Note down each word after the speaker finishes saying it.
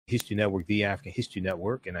History Network, the African History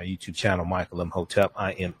Network, and our YouTube channel, Michael M. Hotep.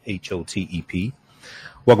 I am Hotep.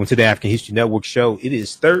 Welcome to the African History Network show. It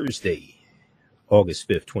is Thursday, August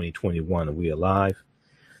 5th, 2021, and we are live.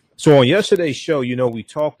 So on yesterday's show, we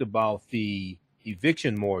talked about the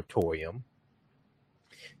eviction moratorium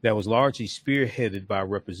that was largely spearheaded by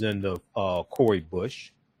Representative Cori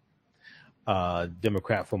Bush,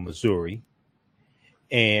 Democrat from Missouri,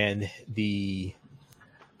 and the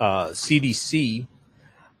CDC,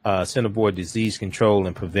 Center for Disease Control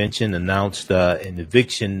and Prevention, announced an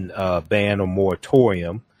eviction ban or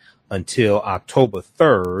moratorium until October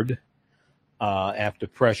 3rd, after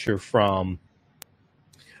pressure from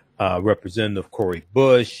Representative Cori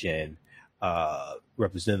Bush and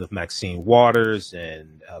Representative Maxine Waters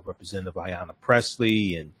and Representative Ayanna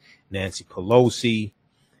Pressley and Nancy Pelosi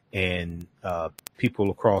and people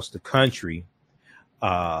across the country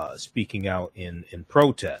speaking out in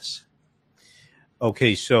protests.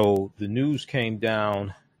 Okay, so the news came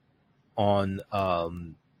down on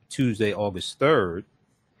Tuesday, August 3rd,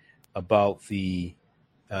 about the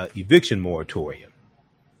eviction moratorium.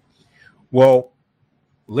 Well,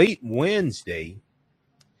 late Wednesday,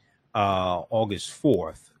 August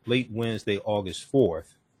 4th,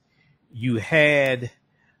 you had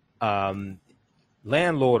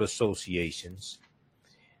landlord associations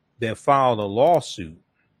that filed a lawsuit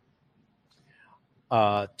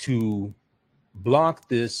to block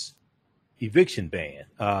this eviction ban.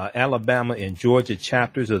 Alabama and Georgia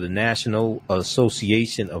chapters of the National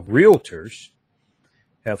Association of Realtors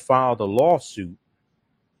have filed a lawsuit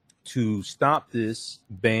to stop this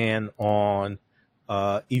ban on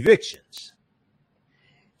evictions.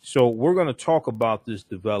 So we're going to talk about this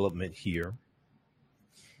development here.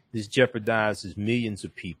 This jeopardizes millions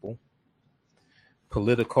of people.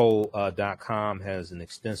 Politico.com has an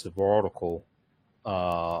extensive article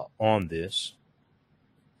on this.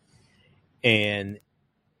 And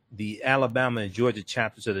the Alabama and Georgia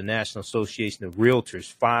chapters of the National Association of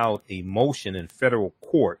Realtors filed a motion in federal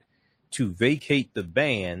court to vacate the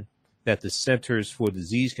ban that the Centers for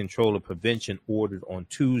Disease Control and Prevention ordered on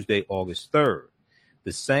Tuesday, August 3rd.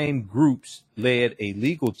 The same groups led a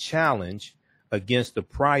legal challenge against the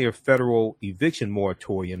prior federal eviction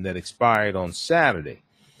moratorium that expired on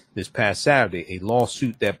this past Saturday, a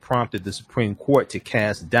lawsuit that prompted the Supreme Court to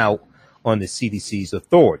cast doubt on the CDC's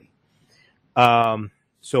authority.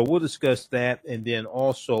 So we'll discuss that, and then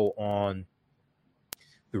also on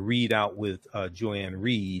the readout with Joanne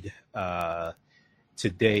Reed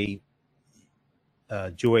today.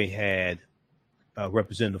 Joy had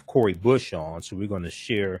Representative Cori Bush on, so we're going to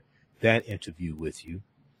share that interview with you.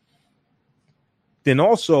 Then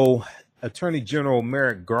also, Attorney General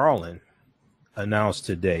Merrick Garland announced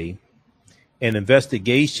today an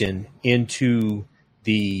investigation into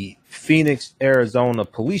the Phoenix, Arizona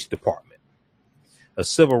Police Department, a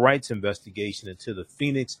civil rights investigation into the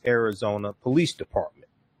Phoenix, Arizona Police Department.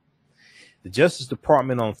 The Justice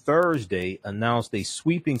Department on Thursday announced a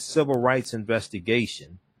sweeping civil rights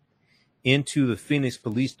investigation into the Phoenix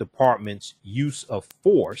Police Department's use of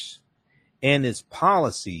force and its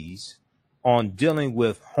policies on dealing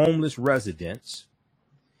with homeless residents,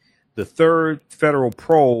 the third federal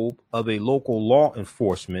probe of a local law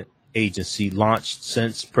enforcement agency launched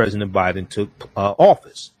since President Biden took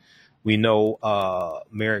office. We know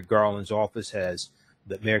Merrick Garland's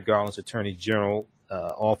Attorney General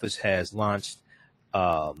office has launched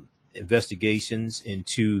investigations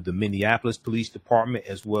into the Minneapolis Police Department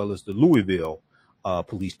as well as the Louisville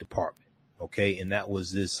Police Department. Okay, and that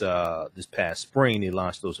was this past spring they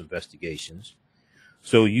launched those investigations.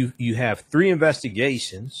 So you have three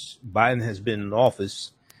investigations. Biden has been in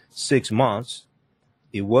office 6 months.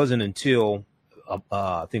 It wasn't until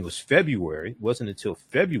I think it was February. It wasn't until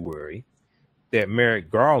February that Merrick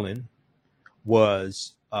Garland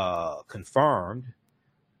was confirmed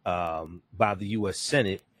by the U.S.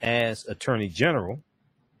 Senate as Attorney General,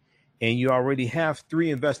 and you already have three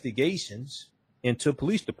investigations into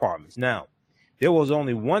police departments. Now, there was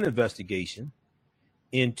only one investigation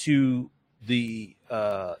into the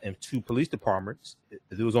into police departments.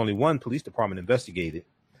 There was only one police department investigated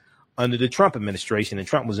under the Trump administration, and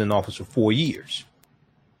Trump was in office for 4 years.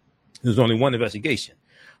 There was only one investigation.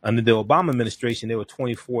 Under the Obama administration, there were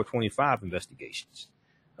 24, 25 investigations.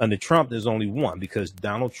 Under Trump, there's only one because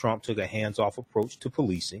Donald Trump took a hands-off approach to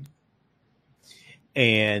policing.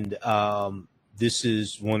 And this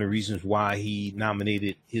is one of the reasons why he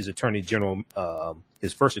nominated his Attorney General,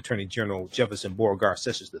 his first Attorney General, Jefferson Beauregard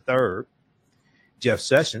Sessions III, Jeff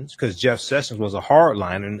Sessions, because Jeff Sessions was a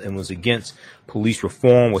hardliner and was against police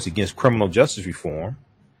reform, was against criminal justice reform.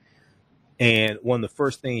 And one of the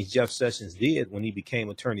first things Jeff Sessions did when he became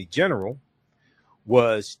Attorney General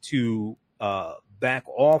was to back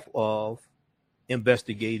off of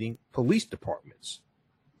investigating police departments,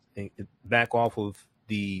 and back off of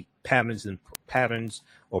the patterns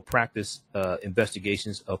or practice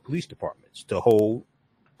investigations of police departments to hold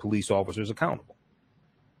police officers accountable.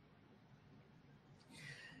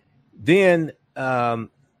 Then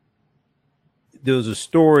there was a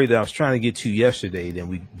story that I was trying to get to yesterday that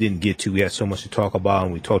we didn't get to. We had so much to talk about,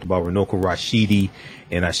 and we talked about Runoko Rashidi,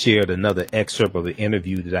 and I shared another excerpt of an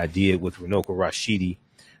interview that I did with Runoko Rashidi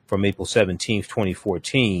from April 17th,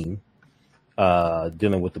 2014,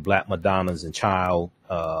 dealing with the Black Madonnas and child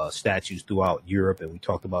statues throughout Europe, and we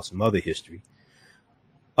talked about some other history.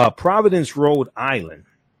 Providence, Rhode Island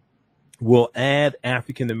will add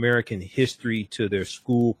African-American history to their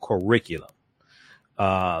school curriculum.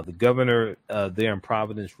 The governor there in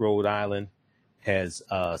Providence, Rhode Island, has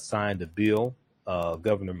signed a bill.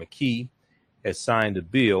 Governor McKee has signed a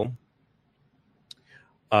bill.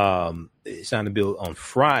 Signed a bill on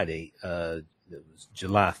Friday, it was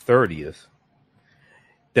July 30th,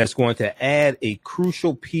 that's going to add a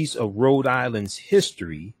crucial piece of Rhode Island's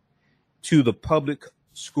history to the public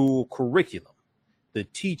school curriculum, the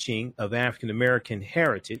teaching of African-American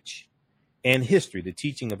heritage and history, the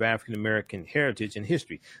teaching of African-American heritage and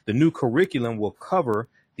history. The new curriculum will cover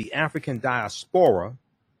the African diaspora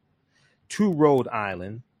to Rhode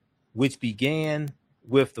Island, which began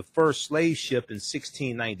with the first slave ship in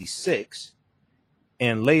 1696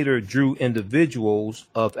 and later drew individuals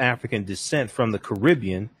of African descent from the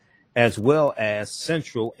Caribbean as well as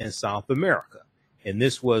Central and South America. And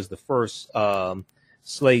this was the first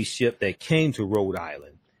slave ship that came to Rhode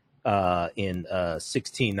Island in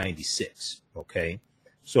 1696. Okay,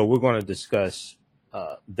 so we're going to discuss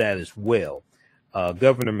that as well.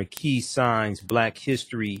 Governor McKee signs Black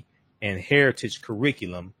History and Heritage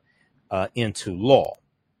curriculum into law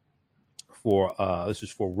for this is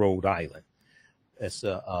for Rhode Island. That's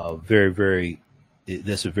a very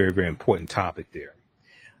important topic there.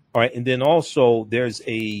 All right, and then also there's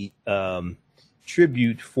a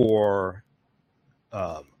tribute for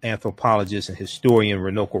anthropologist and historian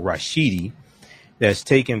Runoko Rashidi that's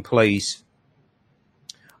taking place.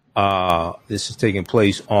 This is taking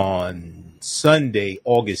place on Sunday,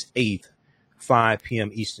 August 8th, 5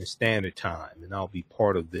 p.m. Eastern Standard Time, and I'll be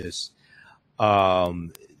part of this.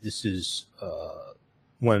 This is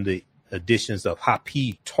one of the editions of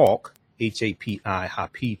Hapi Talk, H-A-P-I,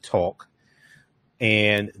 Hapi Talk.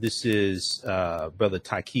 And this is Brother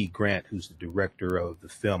Tyke Grant, who's the director of the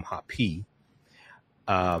film Hapi.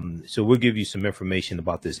 So we'll give you some information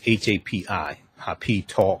about this H-A-P-I, Hapi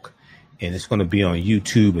Talk, and it's going to be on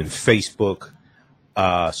YouTube and Facebook.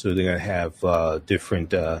 So they're going to have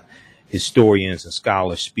different historians and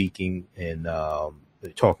scholars speaking, and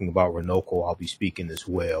they're talking about Runoko. I'll be speaking as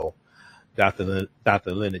well. Dr.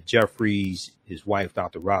 Leonard Jeffries, his wife,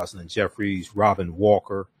 Dr. Rosalind Jeffries, Robin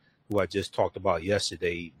Walker, who I just talked about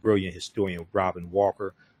yesterday, brilliant historian Robin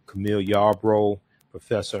Walker, Camille Yarbrough,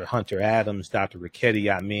 Professor Hunter Adams, Dr. Riketti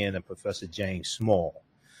Amen, and Professor James Small.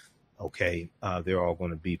 Okay, they're all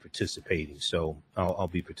going to be participating, so I'll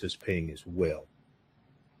be participating as well.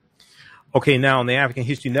 Okay, now on the African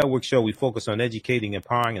History Network show, we focus on educating,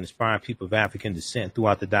 empowering, and inspiring people of African descent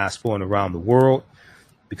throughout the diaspora and around the world,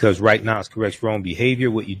 because right now it's corrects wrong behavior.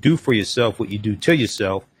 What you do for yourself, what you do to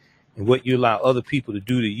yourself, and what you allow other people to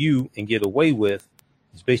do to you and get away with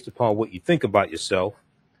is based upon what you think about yourself.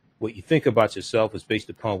 What you think about yourself is based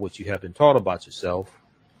upon what you have been taught about yourself.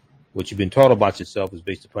 What you've been taught about yourself is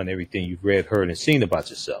based upon everything you've read, heard, and seen about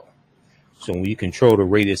yourself. So when you control the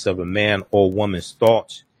radius of a man or woman's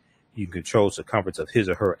thoughts, you control the circumference of his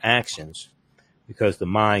or her actions, because the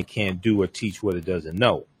mind can't do or teach what it doesn't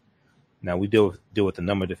know. Now, we deal with a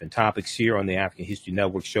number of different topics here on the African History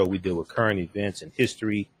Network show. We deal with current events and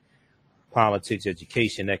history, politics,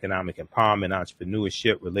 education, economic empowerment,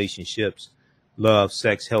 entrepreneurship, relationships, love,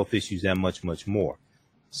 sex, health issues, and much, much more.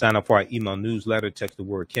 Sign up for our email newsletter. Text the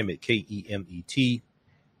word Kemet, K-E-M-E-T,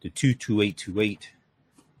 to 22828.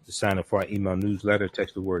 To sign up for our email newsletter,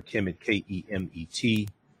 text the word Kemet, K-E-M-E-T,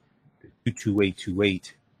 to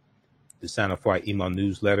 22828. To sign up for our email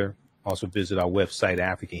newsletter. Also visit our website,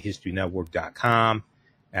 AfricanHistoryNetwork.com,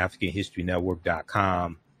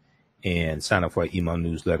 AfricanHistoryNetwork.com, and sign up for our email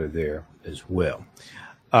newsletter there as well.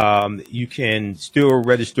 You can still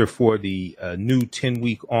register for the new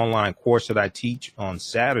 10-week online course that I teach on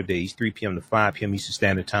Saturdays, 3 p.m. to 5 p.m. Eastern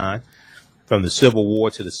Standard Time, from the Civil War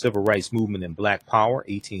to the Civil Rights Movement and Black Power,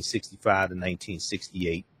 1865 to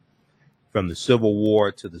 1968, from the Civil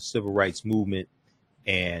War to the Civil Rights Movement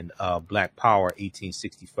and Black Power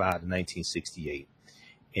 1865 to 1968.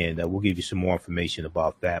 And we'll give you some more information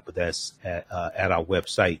about that, but that's at our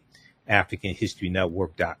website,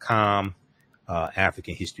 AfricanHistoryNetwork.com,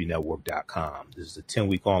 AfricanHistoryNetwork.com. This is a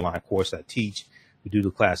 10-week online course I teach. We do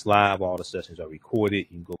the class live. All the sessions are recorded.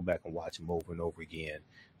 You can go back and watch them over and over again.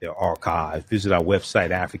 They're archived. Visit our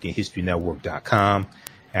website, AfricanHistoryNetwork.com,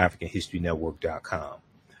 AfricanHistoryNetwork.com.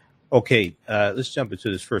 Okay, let's jump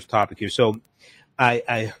into this first topic here. So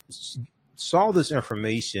I saw this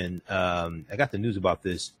information. I got the news about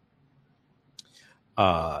this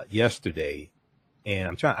yesterday,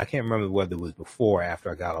 and I can't remember whether it was before or after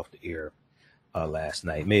I got off the air last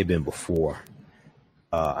night. It may have been before.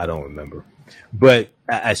 I don't remember. But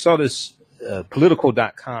I saw this.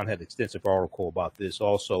 Politico.com had an extensive article about this.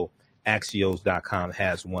 Also, Axios.com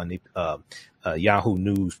has one. Yahoo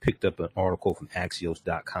News picked up an article from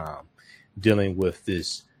Axios.com dealing with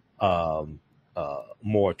this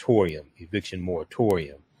moratorium, eviction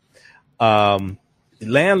moratorium.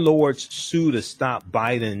 Landlords sue to stop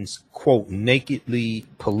Biden's, quote, nakedly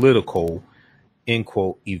political, end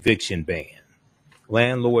quote, eviction ban.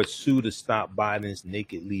 Landlords sue to stop Biden's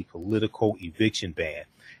nakedly political eviction ban.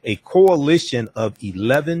 A coalition of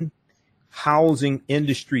 11 housing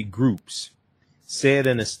industry groups said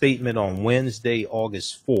in a statement on Wednesday evening,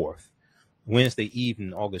 August 4th,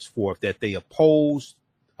 that they opposed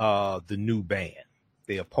the new ban.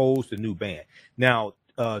 They opposed the new ban. Now,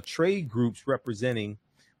 trade groups representing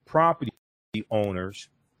property owners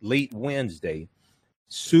late Wednesday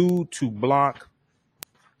sued to block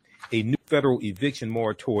a new federal eviction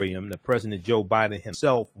moratorium that President Joe Biden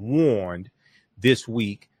himself warned this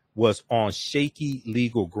week was on shaky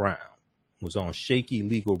legal ground.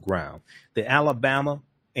 The Alabama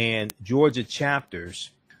and Georgia chapters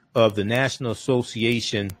of the National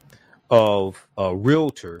Association of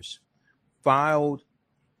Realtors filed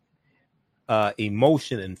a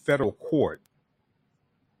motion in federal court,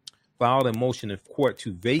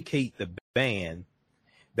 to vacate the ban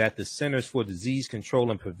that the Centers for Disease Control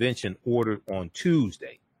and Prevention ordered on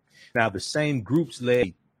Tuesday. Now, the same groups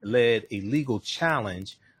led a legal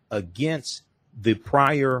challenge against the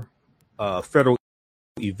prior federal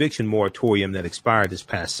eviction moratorium that expired this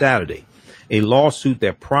past Saturday, a lawsuit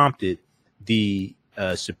that prompted the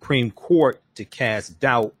Supreme Court to cast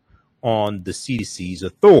doubt on the CDC's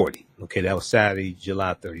authority. Okay, that was Saturday,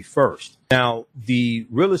 July 31st. Now, the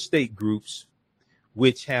real estate groups,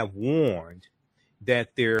 which have warned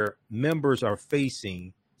that their members are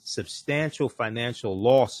facing substantial financial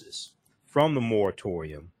losses from the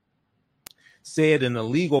moratorium, said in a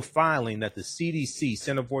legal filing that the CDC,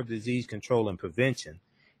 Center for Disease Control and Prevention,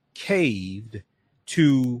 caved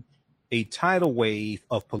to a tidal wave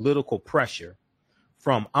of political pressure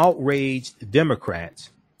from outraged Democrats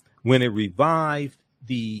when it revived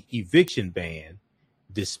the eviction ban,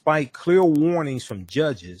 despite clear warnings from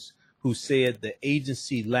judges who said the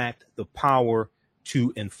agency lacked the power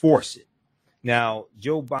to enforce it. Now,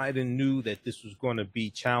 Joe Biden knew that this was going to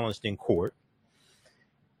be challenged in court.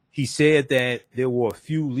 He said that there were a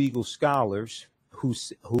few legal scholars who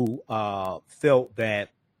felt that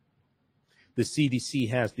the CDC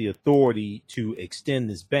has the authority to extend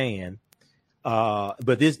this ban.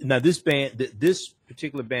 But this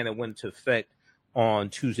particular ban that went into effect on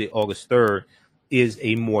Tuesday, August 3rd, is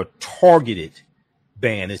a more targeted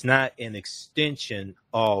ban. It's not an extension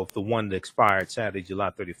of the one that expired Saturday, July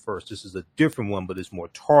 31st. This is a different one, but it's more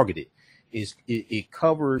targeted. It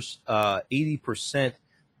covers 80%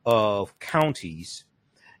 of counties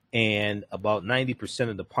and about 90%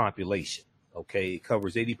 of the population. Okay, it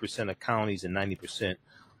covers 80% of counties and 90%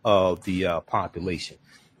 of the population.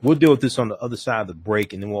 We'll deal with this on the other side of the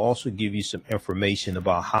break, and then we'll also give you some information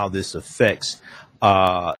about how this affects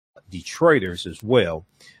Detroiters as well.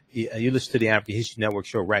 You listen to the African History Network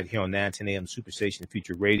show right here on 910 AM Superstation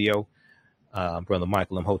Future Radio. Brother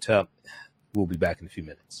Michael Imhotep. We'll be back in a few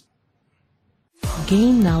minutes.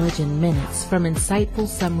 Gain knowledge in minutes from insightful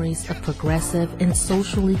summaries of progressive and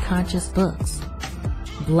socially conscious books.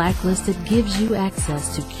 Blacklisted gives you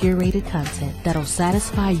access to curated content that'll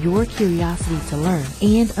satisfy your curiosity to learn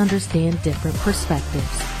and understand different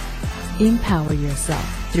perspectives. Empower yourself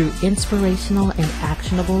through inspirational and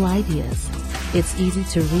actionable ideas. It's easy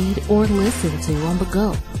to read or listen to on the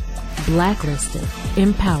go. Blacklisted.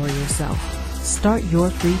 Empower yourself. Start your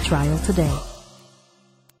free trial today.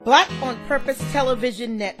 Black on Purpose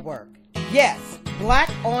Television Network. Yes, Black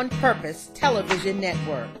on Purpose Television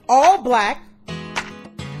Network. All black,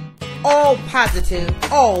 all positive,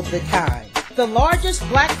 all the time. The largest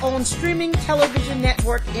black-owned streaming television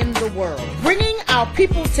network in the world. Bringing our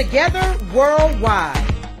people together worldwide.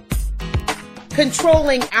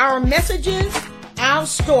 controlling our messages, our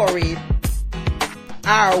stories,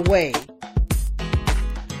 our way.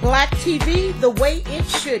 Black TV the way it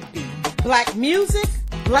should be. Black music,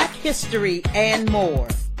 Black history, and more.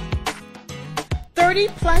 30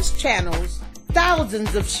 plus channels,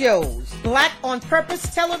 thousands of shows. Black on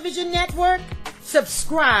Purpose Television Network.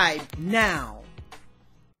 Subscribe now.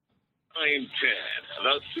 I am Ted,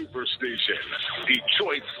 the Superstation,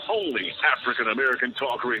 Detroit's only African-American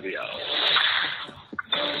talk radio.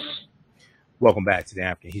 Welcome back to the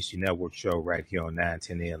African History Network show right here on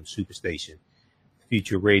 910 AM Superstation.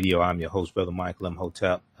 Future Radio. I'm your host, Brother Michael M.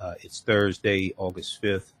 Hotep. It's Thursday, August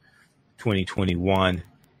 5th, 2021,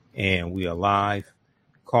 and we are live.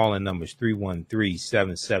 Calling numbers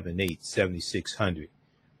 313-778-7600.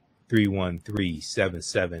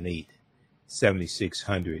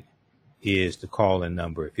 313-778-7600 is the call-in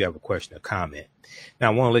number if you have a question or comment.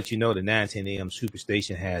 Now, I want to let you know the 910 AM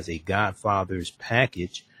Superstation has a Godfather's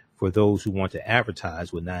package for those who want to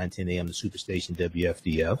advertise with 910 AM the Superstation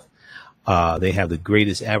WFDF. They have the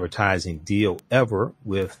greatest advertising deal ever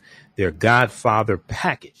with their Godfather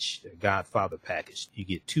package. You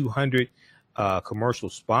get 200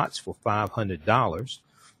 commercial spots for $500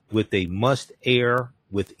 with a must-air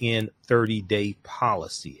within 30-day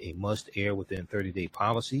policy. A must-air within 30-day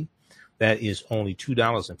policy. That is only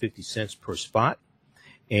 $2.50 per spot,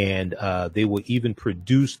 and they will even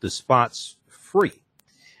produce the spots free.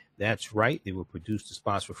 That's right, they will produce the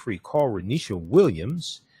spots for free. Call Renisha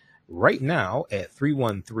Williams right now at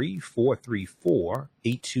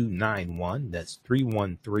 313-434-8291. That's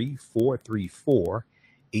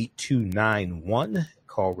 313-434-8291.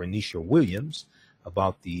 Call Renisha Williams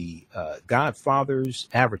about the Godfather's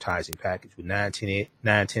advertising package with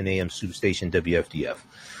 910 AM Superstation WFDF.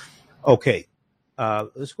 Okay,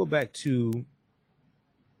 let's go back to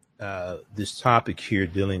this topic here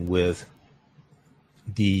dealing with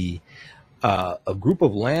a group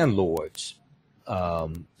of landlords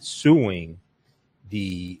suing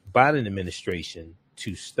the Biden administration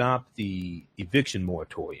to stop the eviction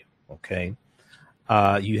moratorium. Okay,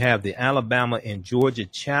 you have the Alabama and Georgia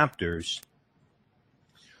chapters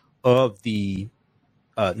of the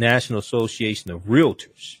National Association of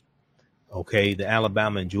Realtors. Okay, the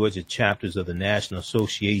Alabama and Georgia chapters of the National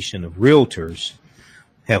Association of Realtors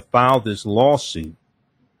have filed this lawsuit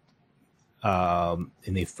and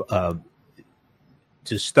they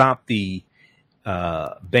to stop the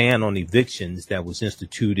ban on evictions that was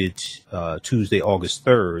instituted Tuesday, August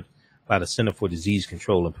 3rd by the Center for Disease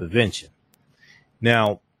Control and Prevention.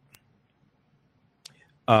 Now,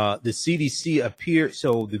 the CDC appeared,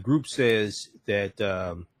 so the group says that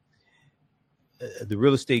the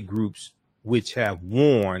real estate groups, which have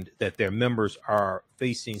warned that their members are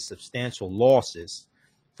facing substantial losses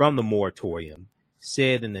from the moratorium,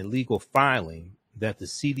 said in a legal filing that the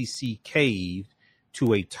CDC caved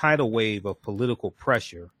to a tidal wave of political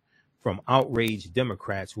pressure from outraged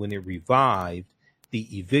Democrats when it revived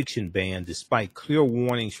the eviction ban, despite clear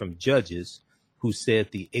warnings from judges who said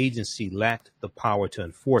the agency lacked the power to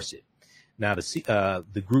enforce it. Now,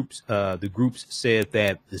 the groups said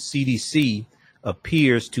that the CDC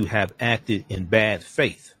appears to have acted in bad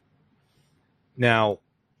faith. Now,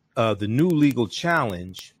 the new legal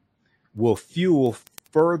challenge will fuel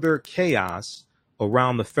further chaos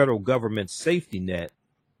around the federal government's safety net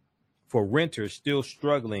for renters still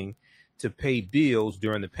struggling to pay bills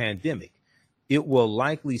during the pandemic. It will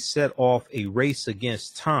likely set off a race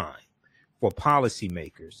against time for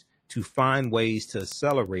policymakers to find ways to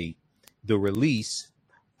accelerate the release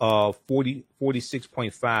of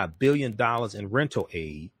 $46.5 billion in rental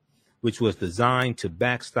aid, which was designed to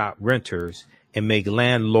backstop renters and make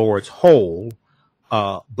landlords whole,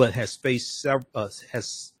 but has faced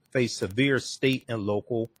severe state and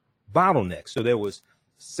local bottlenecks. So there was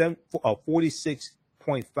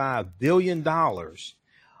 $46.5 billion that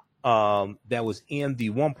was in the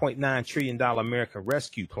 $1.9 trillion American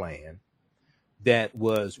Rescue Plan that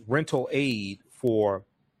was rental aid for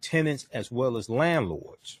tenants as well as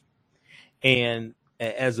landlords. And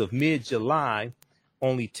as of mid-July,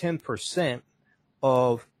 only 10%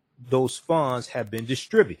 of those funds have been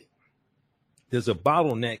distributed. There's a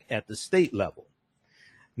bottleneck at the state level.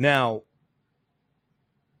 Now,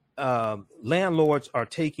 landlords are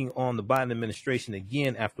taking on the Biden administration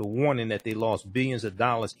again after warning that they lost billions of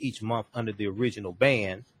dollars each month under the original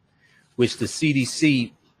ban, which the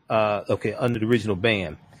CDC, under the original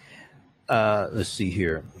ban. Let's see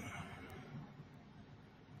here.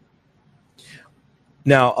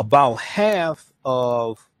 Now, about half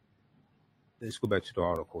of, let's go back to the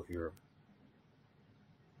article here.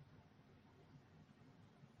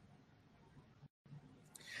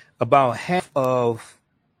 About half of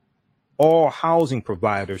all housing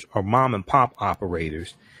providers are mom and pop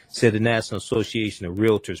operators, said the National Association of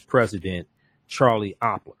Realtors president, Charlie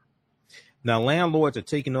Oppler. Now, landlords are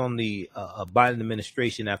taking on the Biden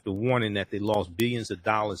administration after warning that they lost billions of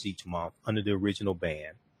dollars each month under the original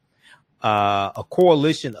ban. A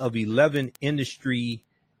coalition of 11 industry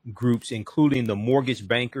groups, including the Mortgage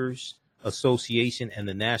Bankers Association and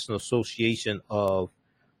the National Association of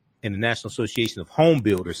Home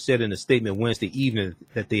Builders, said in a statement Wednesday evening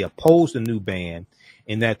that they oppose the new ban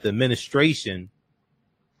and that the administration,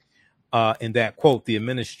 and that, quote, the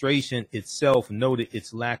administration itself noted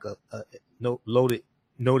its lack of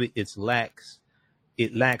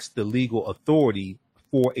it lacks the legal authority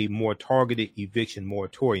for a more targeted eviction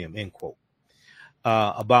moratorium, end quote.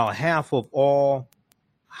 About half of all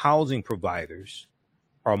housing providers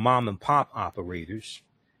are mom and pop operators,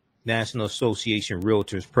 National Association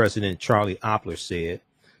Realtors president Charlie Oppler said,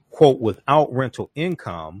 quote, without rental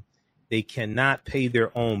income, they cannot pay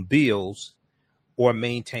their own bills or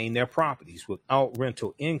maintain their properties. Without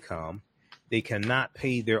rental income, they cannot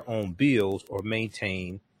pay their own bills or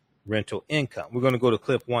maintain rental income. We're going to go to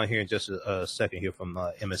clip one here in just a second here from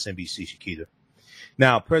MSNBC, Shakita.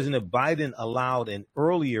 Now, President Biden allowed an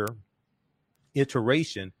earlier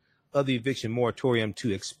iteration of the eviction moratorium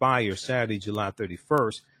to expire Saturday, July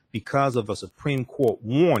 31st, because of a Supreme Court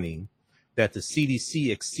warning that the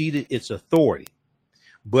CDC exceeded its authority.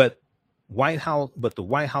 But the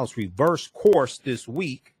White House reversed course this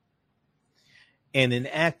week and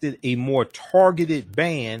enacted a more targeted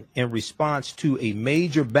ban in response to a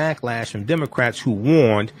major backlash from Democrats who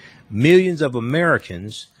warned millions of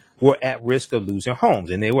Americans were at risk of losing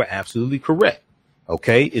homes. And they were absolutely correct.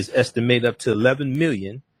 Okay, it's estimated up to 11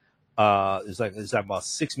 million. It's like about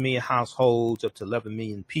 6 million households, up to 11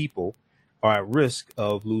 million people are at risk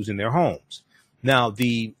of losing their homes. Now,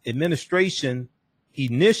 the administration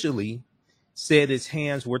initially said its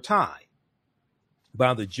hands were tied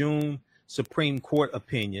by the June Supreme Court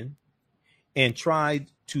opinion and tried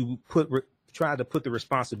to put the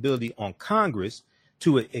responsibility on Congress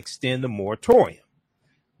to extend the moratorium.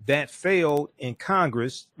 That failed in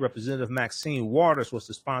Congress. Representative Maxine Waters was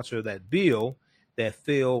the sponsor of that bill that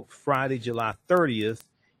failed Friday, July 30th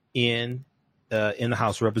in the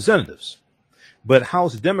House of Representatives. But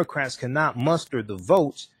House Democrats cannot muster the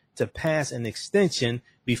votes to pass an extension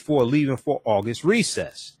before leaving for August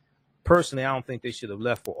recess. Personally, I don't think they should have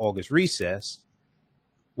left for August recess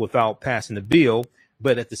without passing the bill.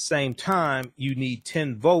 But at the same time, you need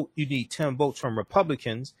 10 votes from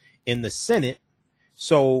Republicans in the Senate.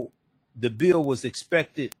 So the bill was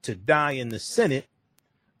expected to die in the Senate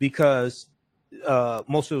because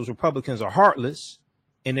most of those Republicans are heartless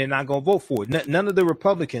and they're not going to vote for it. None of the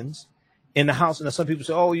Republicans in the House, and some people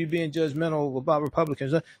say, oh, you're being judgmental about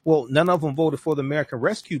Republicans. Well, none of them voted for the American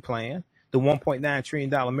Rescue Plan, the $1.9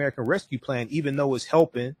 trillion American Rescue Plan, even though it's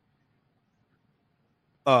helping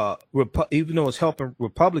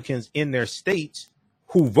Republicans in their states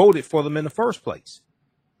who voted for them in the first place.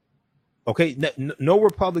 Okay, no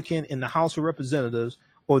Republican in the House of Representatives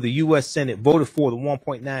or the U.S. Senate voted for the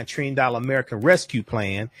 $1.9 trillion American Rescue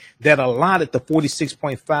Plan that allotted the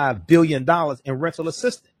 $46.5 billion in rental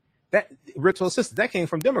assistance. That came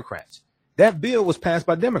from Democrats. That bill was passed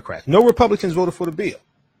by Democrats. No Republicans voted for the bill.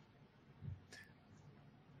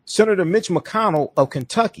 Senator Mitch McConnell of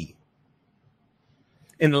Kentucky,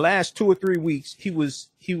 in the last 2 or 3 weeks, he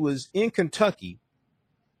was in Kentucky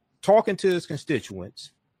talking to his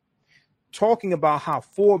constituents, talking about how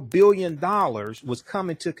 $4 billion was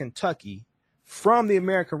coming to Kentucky from the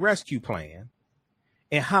American Rescue Plan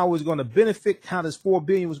and how it was going to benefit, how this $4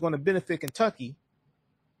 billion was going to benefit Kentucky.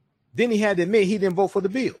 Then he had to admit he didn't vote for the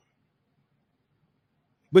bill.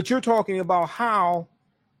 But you're talking about how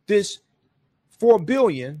this $4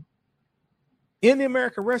 billion in the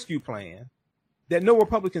American Rescue Plan that no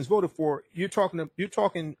Republicans voted for, you're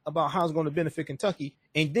talking about how it's going to benefit Kentucky,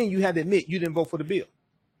 and then you had to admit you didn't vote for the bill.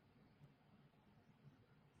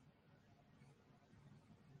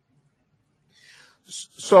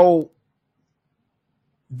 So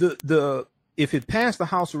if it passed the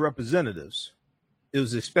House of Representatives, it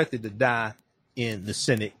was expected to die in the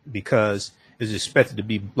Senate because it was expected to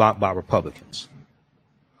be blocked by Republicans,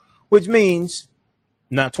 which means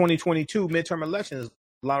now 2022 midterm elections,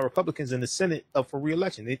 a lot of Republicans in the Senate up for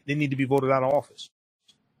re-election. They need to be voted out of office.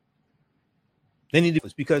 They need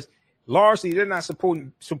to, because largely they're not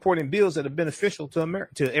supporting bills that are beneficial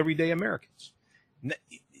to everyday Americans.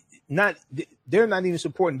 They're not even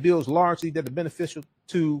supporting bills largely that are beneficial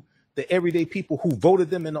to the everyday people who voted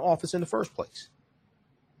them into office in the first place.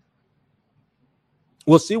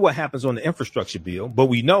 We'll see what happens on the infrastructure bill, but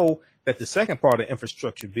we know that the second part of the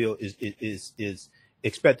infrastructure bill is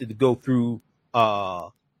expected to go through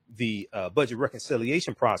the budget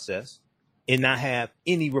reconciliation process and not have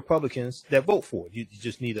any Republicans that vote for it. You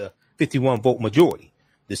just need a 51 vote majority.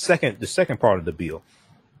 The second part of the bill,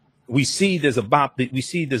 we see there's a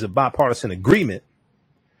bipartisan agreement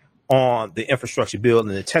on the infrastructure bill, and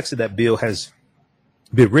the text of that bill has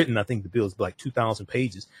been written. I think the bill is like 2,000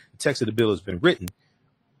 pages. The text of the bill has been written.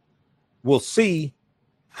 We'll see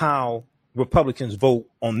how Republicans vote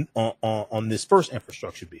on this first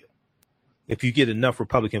infrastructure bill. If you get enough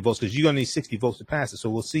Republican votes, because you're going to need 60 votes to pass it. So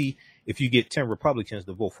we'll see if you get 10 Republicans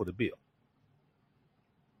to vote for the bill.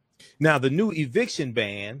 Now, the new eviction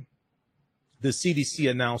ban, the CDC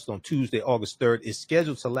announced on Tuesday, August 3rd, is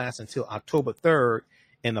scheduled to last until October 3rd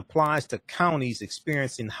and applies to counties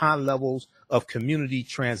experiencing high levels of community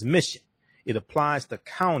transmission. It applies to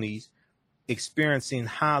counties experiencing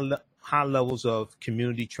high levels of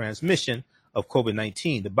community transmission of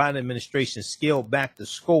COVID-19. The Biden administration scaled back the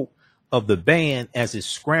scope of the ban as it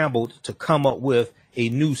scrambled to come up with a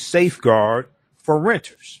new safeguard for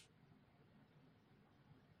renters.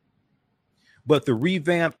 But the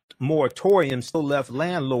revamped moratorium still left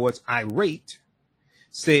landlords irate,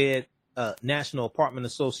 said National Apartment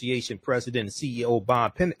Association President and CEO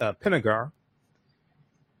Bob Pennegar.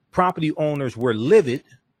 Property owners were livid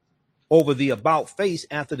over the about face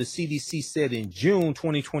after the CDC said in June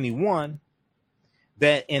 2021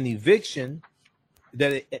 that an eviction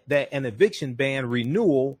ban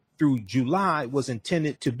renewal through July was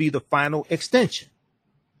intended to be the final extension.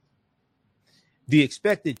 The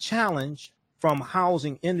expected challenge from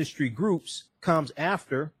housing industry groups comes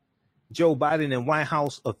after Joe Biden and White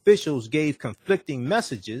House officials gave conflicting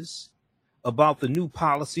messages about the new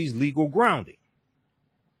policy's legal grounding.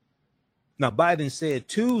 Now, Biden said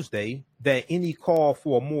Tuesday that any call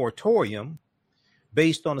for a moratorium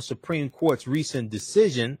based on the Supreme Court's recent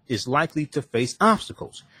decision is likely to face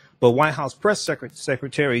obstacles. But White House Press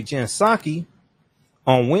Secretary Jen Psaki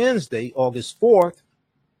on Wednesday, August 4th,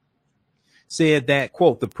 said that,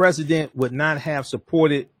 quote, the president would not have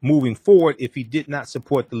supported moving forward if he did not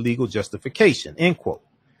support the legal justification, end quote.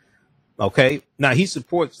 Okay, now he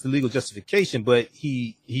supports the legal justification, but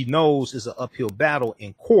he knows it's an uphill battle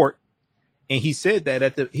in court. And he said that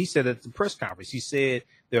at the press conference. He said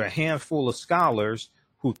there are a handful of scholars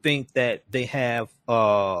who think that they have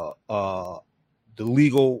the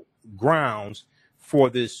legal grounds for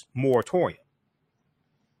this moratorium.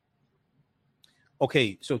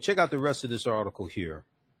 Okay, so check out the rest of this article here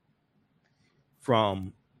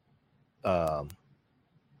from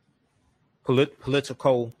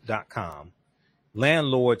Politico.com.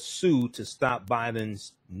 Landlords sue to stop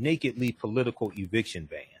Biden's nakedly political eviction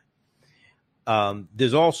ban.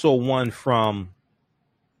 There's also one from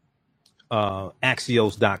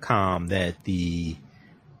Axios.com that the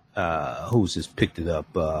who's this picked it up?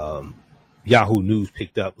 Yahoo News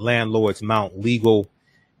picked up. Landlords mount legal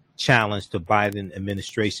challenge to Biden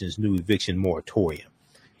administration's new eviction moratorium.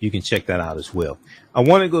 You can check that out as well. I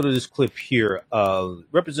want to go to this clip here.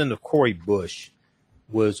 Representative Cori Bush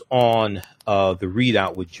was on the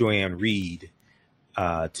readout with Joanne Reed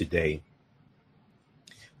today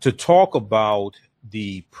to talk about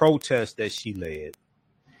the protest that she led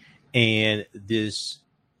and this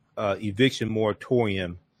eviction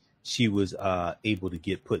moratorium she was able to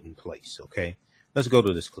get put in place. Okay, let's go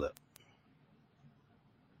to this clip.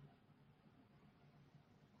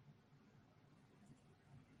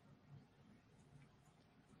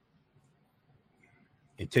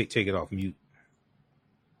 And take it off mute.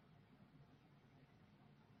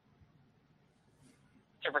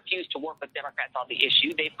 To refuse to work with Democrats on the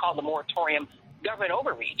issue. They've called the moratorium government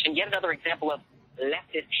overreach and yet another example of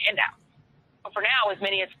leftist handouts. But for now, as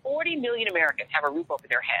many as 40 million Americans have a roof over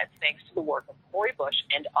their heads thanks to the work of Cori Bush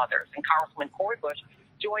and others. And Congresswoman Cori Bush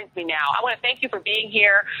joins me now. I want to thank you for being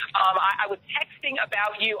here. I was texting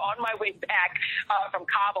about you on my way back from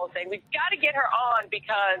Cabo saying we've got to get her on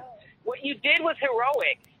because what you did was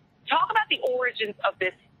heroic. Talk about the origins of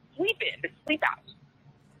this sleep-in, this sleep-out.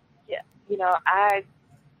 Yeah, I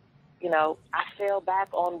fell back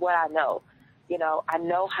on what I know. I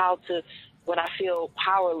know how to, when I feel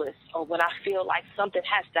powerless or when I feel like something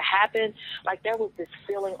has to happen, like there was this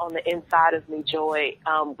feeling on the inside of me, Joy,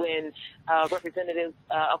 when Representatives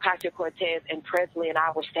Ocasio-Cortez and Presley and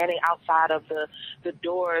I were standing outside of the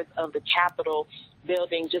doors of the Capitol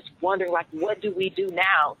building, just wondering, like, what do we do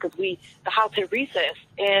now? Because the House had recessed,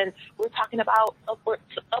 and we're talking about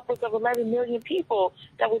upwards of 11 million people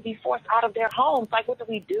that would be forced out of their homes. Like, what do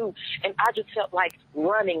we do? And I just felt like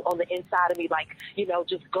running on the inside of me, like,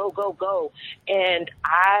 just go, go, go. And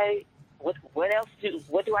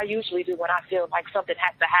what do I usually do when I feel like something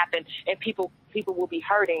has to happen and people will be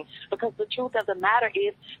hurting? Because the truth of the matter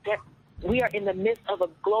is that we are in the midst of a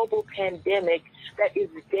global pandemic that is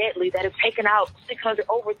deadly, that has taken out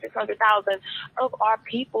over 600,000 of our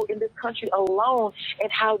people in this country alone.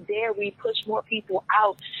 And how dare we push more people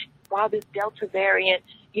out while this Delta variant,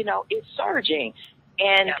 is surging.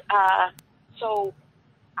 And so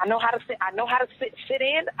I know how to sit. I know how to sit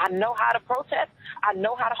in. I know how to protest. I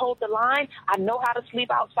know how to hold the line. I know how to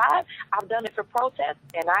sleep outside. I've done it for protest,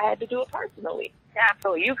 and I had to do it personally. Yeah,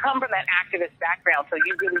 so you come from that activist background, so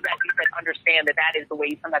you really, like you said, understand that is the way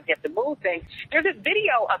you sometimes have to move things. There's this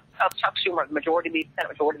video of Chuck Schumer, Senate Majority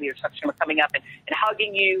Leader Chuck Schumer, coming up and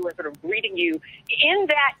hugging you and sort of greeting you. In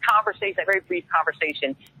that conversation, that very brief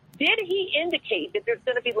conversation, did he indicate that there's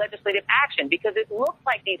going to be legislative action? Because it looks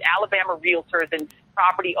like these Alabama realtors and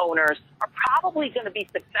property owners are probably going to be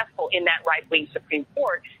successful in that right-wing Supreme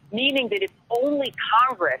Court, meaning that it's only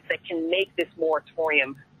Congress that can make this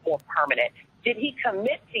moratorium more permanent. Did he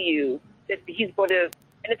commit to you that he's going to,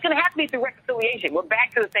 and it's going to have to be through reconciliation. We're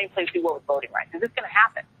back to the same place we were with voting rights. Is this going to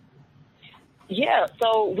happen? Yeah,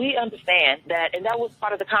 so we understand that, and that was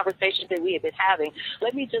part of the conversation that we had been having.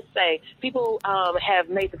 Let me just say, people have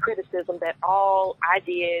made the criticism that all I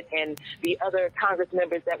did and the other Congress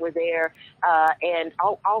members that were there, and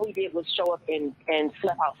all we did was show up and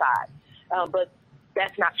sleep outside. But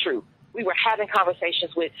that's not true. We were having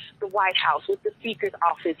conversations with the White House, with the Speaker's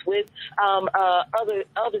office, with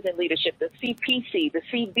others in leadership, the CPC, the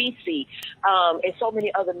CBC, and so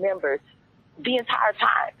many other members the entire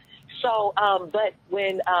time. So, but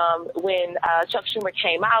when Chuck Schumer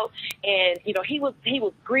came out, and he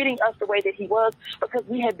was greeting us the way that he was, because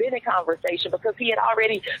we had been in conversation, because he had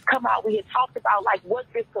already come out. We had talked about like what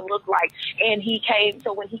this could look like, and he came.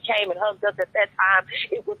 So when he came and hugged us at that time,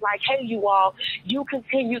 it was like, hey, you all, you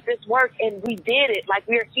continued this work, and we did it. Like,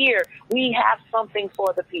 we're here. We have something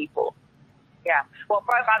for the people. Yeah. Well,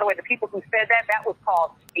 by the way, the people who said that was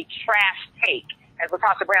called a trash take. As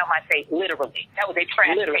LaTosha Brown might say, literally. That was a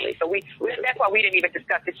trash take. So that's why we didn't even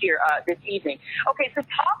discuss it here this evening. Okay, so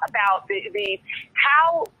talk about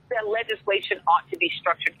how the legislation ought to be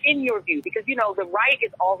structured in your view, because the right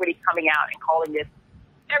is already coming out and calling this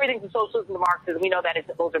everything from socialism to Marxism. We know that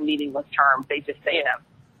those are meaningless terms. They just say them.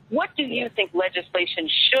 What do you think legislation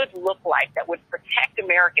should look like that would protect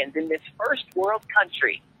Americans in this first world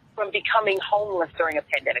country from becoming homeless during a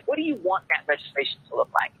pandemic? What do you want that legislation to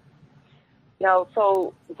look like?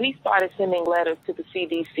 So we started sending letters to the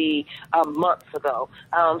CDC months ago.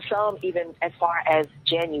 Some even as far as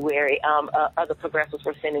January. Other progressives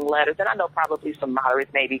were sending letters, and I know probably some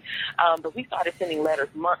moderates maybe. But we started sending letters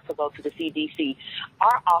months ago to the CDC.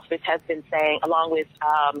 Our office has been saying, along with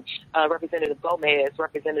Representative Gomez,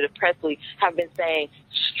 Representative Presley, have been saying,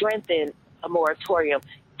 strengthen a moratorium.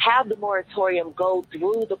 Have the moratorium go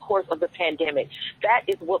through the course of the pandemic. That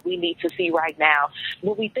is what we need to see right now.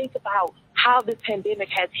 When we think about how this pandemic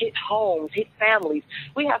has hit homes, hit families,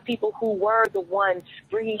 we have people who were the ones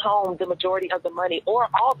bringing home the majority of the money or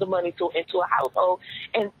all the money into a household,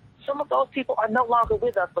 and some of those people are no longer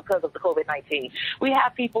with us because of the COVID-19. We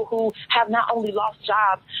have people who have not only lost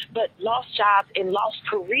jobs, but lost jobs and lost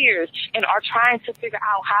careers and are trying to figure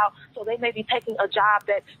out how, so they may be taking a job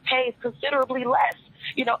that pays considerably less.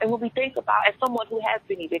 And when we think about, as someone who has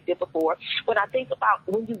been evicted before, when I think about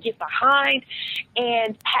when you get behind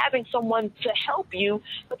and having someone to help you,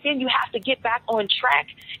 but then you have to get back on track,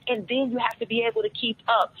 and then you have to be able to keep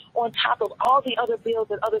up on top of all the other bills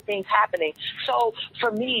and other things happening. So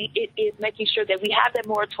for me, it is making sure that we have that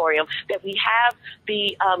moratorium, that we have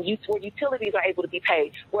the where utilities are able to be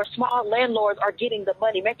paid, where small landlords are getting the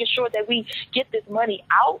money, making sure that we get this money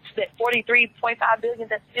out, that $43.5 billion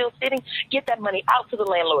that's still sitting, get that money out to the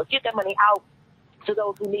landlords, get that money out to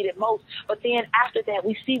those who need it most. But then after that,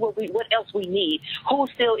 we see what else we need, who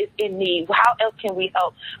still is in need, how else can we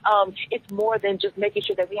help. It's more than just making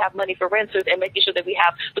sure that we have money for renters and making sure that we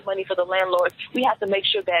have the money for the landlords. We have to make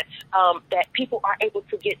sure that that people are able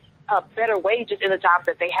to get better wages in the jobs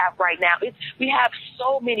that they have right now. We have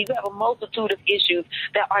a multitude of issues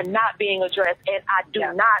that are not being addressed, and I do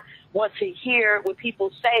not want to hear what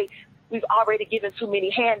people say. We've already given too many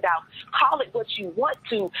handouts. Call it what you want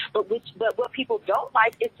to, but what people don't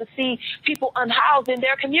like is to see people unhoused in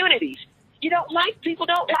their communities. People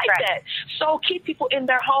don't like that. So keep people in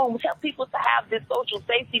their homes, help people to have this social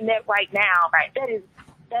safety net right now. Right.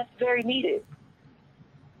 That's very needed.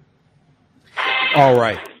 All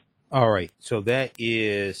right. So that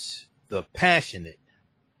is the passionate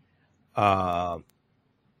Cori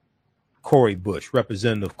Bush,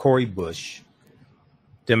 Representative Cori Bush,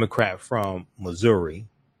 Democrat from Missouri,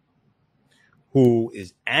 who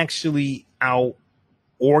is actually out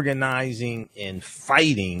organizing and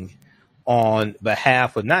fighting on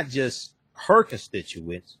behalf of not just her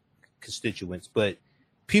constituents, but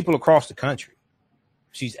people across the country.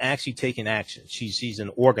 She's actually taking action. She's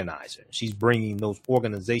an organizer. She's bringing those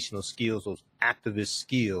organizational skills, those activist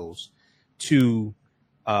skills to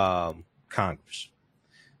Congress.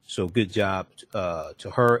 So good job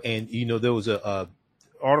to her. And, there was a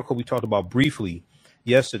article we talked about briefly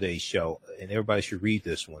yesterday's show, and everybody should read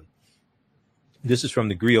this one. This is from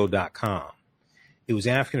thegrio.com. It was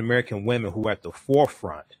African-American women who were at the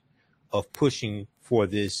forefront of pushing for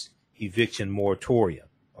this eviction moratorium.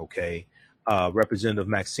 Okay. Representative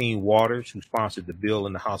Maxine Waters, who sponsored the bill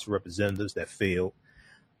in the House of Representatives that failed.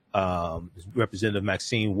 Representative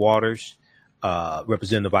Maxine Waters,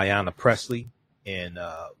 Representative Ayanna Pressley, and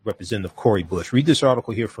Representative Cori Bush. Read this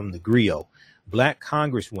article here from the Grio. Black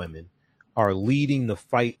Congresswomen are leading the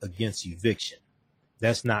fight against eviction.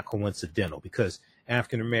 That's not coincidental, because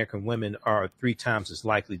African-American women are 3 times as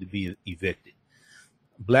likely to be evicted.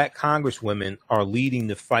 Black Congresswomen are leading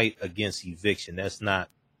the fight against eviction. That's not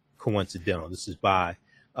coincidental. This is by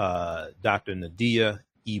Dr. Nadia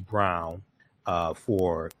E. Brown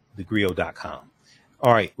for thegrio.com.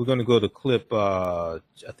 All right, we're going to go to clip, I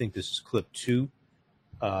think this is clip 2.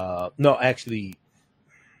 No, actually,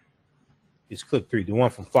 it's clip 3, the one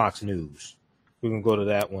from Fox News. We're going to go to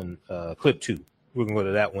that one, clip 2. We're going to go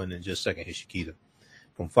to that one in just a second, here, Shakita,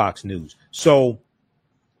 from Fox News. So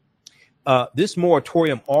this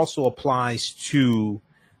moratorium also applies to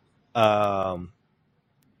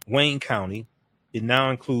Wayne County. It now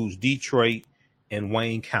includes Detroit and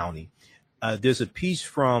Wayne County. There's a piece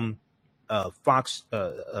from Fox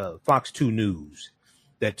 2 News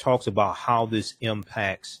that talks about how this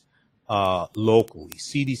impacts locally.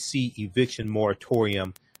 CDC eviction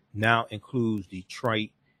moratorium now includes Detroit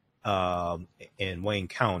and Wayne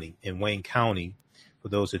County. And Wayne County, for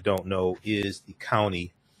those that don't know, is the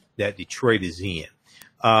county that Detroit is in.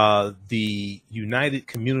 The United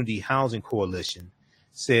Community Housing Coalition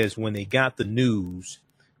says when they got the news,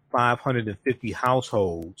 550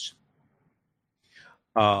 households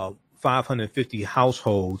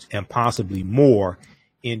and possibly more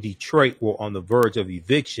in Detroit were on the verge of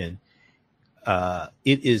eviction.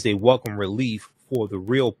 It is a welcome relief for the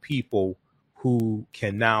real people who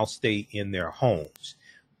can now stay in their homes.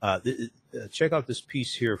 Check out this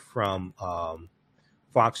piece here from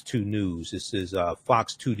Fox 2 News. This is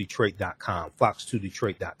fox2detroit.com,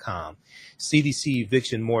 fox2detroit.com. CDC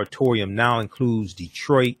eviction moratorium now includes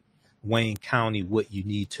Detroit, Wayne County, what you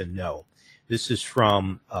need to know. This is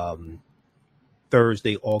from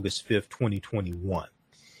Thursday, August 5th, 2021.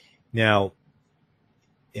 Now,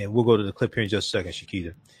 and we'll go to the clip here in just a second,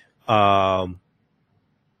 Shakita.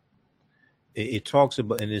 It talks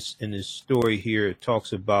about, in this story here, it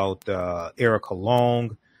talks about Erica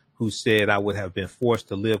Long, who said, I would have been forced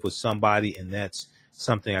to live with somebody, and that's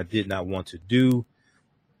something I did not want to do.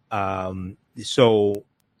 So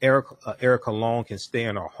Erica Long can stay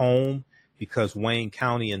in her home because Wayne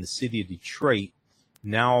County and the city of Detroit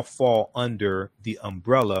now fall under the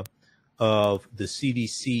umbrella of the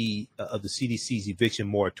CDC's eviction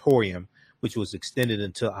moratorium, which was extended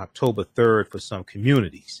until October 3rd for some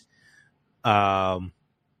communities. Erica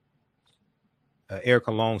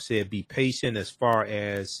Long said, be patient as far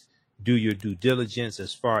as do your due diligence,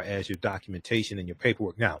 as far as your documentation and your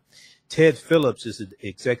paperwork. Now, Ted Phillips is the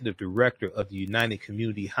executive director of the United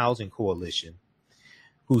Community Housing Coalition,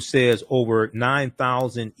 who says over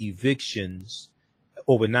 9,000 eviction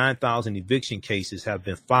cases have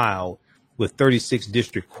been filed with 36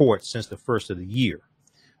 district courts since the first of the year.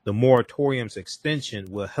 The moratorium's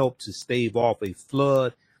extension will help to stave off a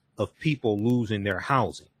flood of people losing their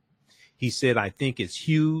housing. He said, I think it's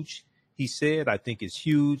huge.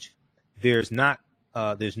 There's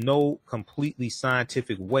no completely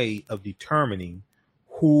scientific way of determining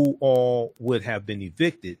who all would have been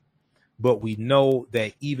evicted, but we know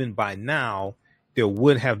that even by now, there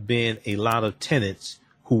would have been a lot of tenants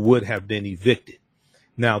who would have been evicted.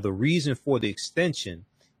 Now, the reason for the extension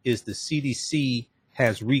is the CDC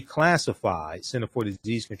has reclassified, Center for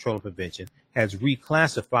Disease Control and Prevention, has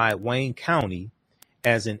reclassified Wayne County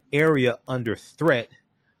as an area under threat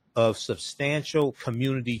of substantial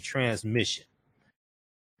community transmission.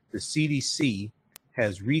 the CDC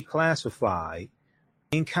has reclassified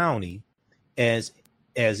Wayne County as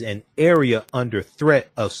an area under threat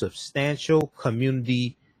of substantial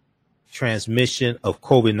community transmission of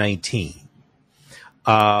COVID-19.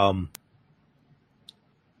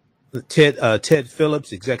 Ted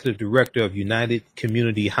Phillips, executive director of United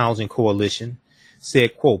Community Housing Coalition,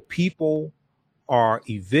 said, quote, people are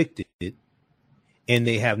evicted and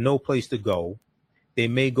they have no place to go. They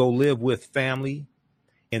may go live with family,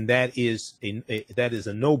 and that is a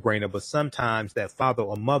no-brainer, but sometimes that father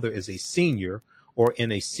or mother is a senior or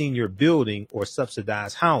in a senior building or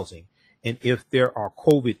subsidized housing. And if there are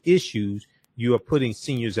COVID issues, you are putting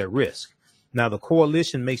seniors at risk. Now, the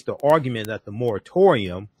coalition makes the argument that the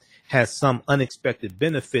moratorium has some unexpected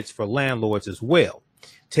benefits for landlords as well.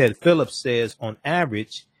 Ted Phillips says on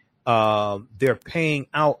average, they're paying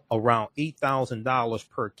out around $8,000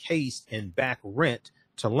 per case in back rent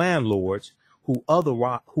to landlords who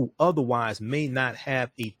otherwise may not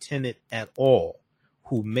have a tenant at all.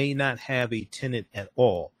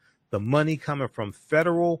 The money coming from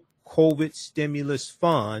federal COVID stimulus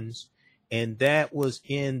funds, and that was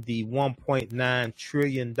in the $1.9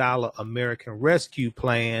 trillion American Rescue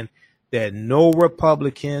Plan that no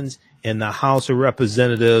Republicans in the House of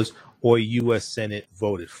Representatives or U.S. Senate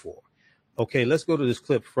voted for. Okay, let's go to this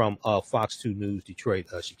clip from Fox 2 News Detroit,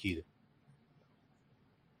 Shakita.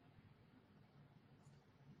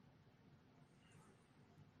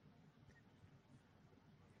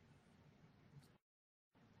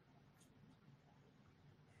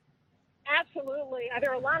 Absolutely. There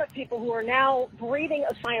are a lot of people who are now breathing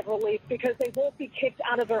a sigh of relief because they won't be kicked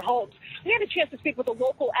out of their homes. We had a chance to speak with a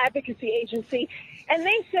local advocacy agency, and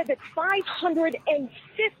they said that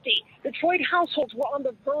 550 Detroit households were on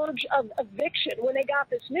the verge of eviction when they got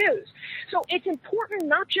this news. So it's important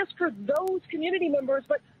not just for those community members,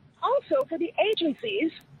 but also for the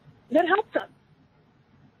agencies that help them.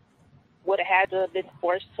 Would have had to have been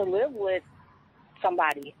forced to live with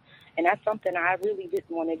somebody. And that's something I really didn't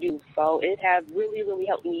want to do. So it has really, really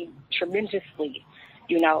helped me tremendously,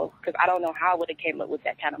 because I don't know how I would have came up with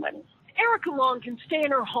that kind of money. Erica Long can stay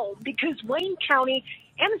in her home because Wayne County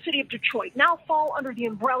and the city of Detroit now fall under the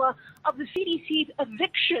umbrella of the CDC's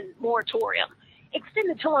eviction moratorium,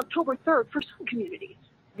 extended till October 3rd for some communities.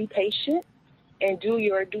 Be patient and do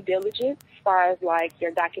your due diligence as far as like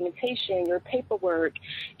your documentation, your paperwork.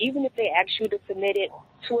 Even if they ask you to submit it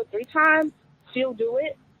 2 or 3 times, still do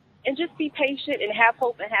it. And just be patient and have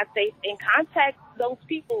hope and have faith and contact those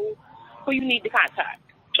people who you need to contact.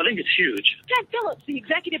 I think it's huge. Ted Phillips, the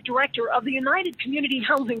executive director of the United Community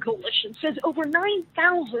Housing Coalition, says over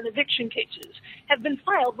 9,000 eviction cases have been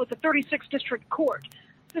filed with the 36th District Court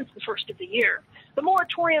since the first of the year. The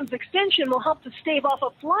moratorium's extension will help to stave off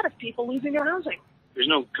a flood of people losing their housing. There's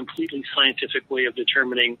no completely scientific way of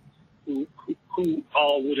determining who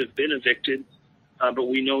all would have been evicted. But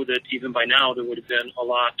we know that even by now there would have been a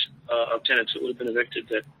lot of tenants that would have been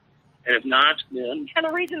evicted and if not, then... And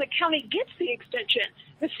the reason the county gets the extension,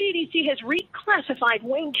 the CDC has reclassified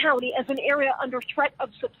Wayne County as an area under threat of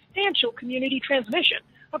substantial community transmission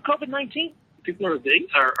of COVID-19. People are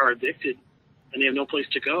evicted and they have no place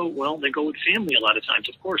to go. Well, they go with family a lot of times,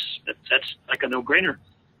 of course. That's like a no-brainer.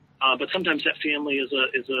 But sometimes that family is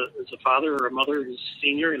a father or a mother who's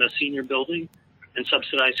senior in a senior building and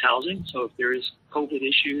subsidized housing. So if there is COVID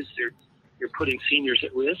issues, you're putting seniors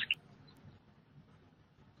at risk.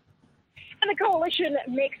 And the coalition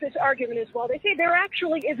makes this argument as well. They say there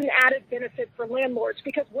actually is an added benefit for landlords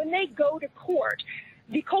because when they go to court,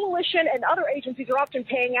 the coalition and other agencies are often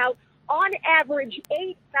paying out, on average,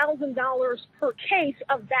 $8,000 per case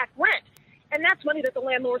of back rent. And that's money that the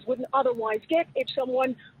landlords wouldn't otherwise get if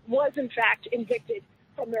someone was, in fact, evicted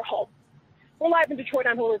from their home. We're live in Detroit.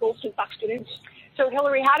 I'm Hillary Goldstein, Fox 2 News. So,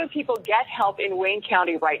 Hillary, how do people get help in Wayne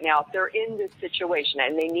County right now if they're in this situation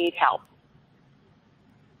and they need help?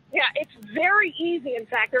 Yeah, it's very easy. In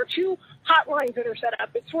fact, there are 2 hotlines that are set up.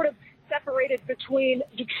 It's sort of separated between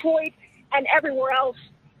Detroit and everywhere else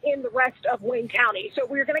in the rest of Wayne County. So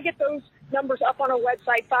we're going to get those numbers up on our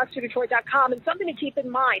website, fox2detroit.com. And something to keep in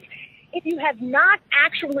mind, if you have not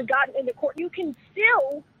actually gotten into court, you can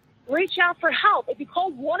still reach out for help. If you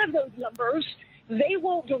call one of those numbers, they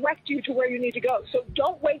will direct you to where you need to go. So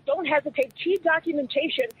don't wait, don't hesitate. Keep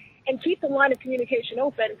documentation and keep the line of communication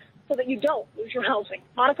open so that you don't lose your housing.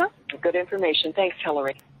 Monica? Good information. Thanks,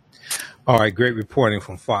 Hillary. All right, great reporting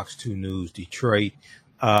from Fox 2 News Detroit.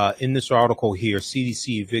 In this article here,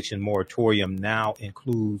 CDC eviction moratorium now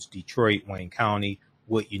includes Detroit, Wayne County,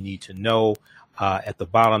 what you need to know. At the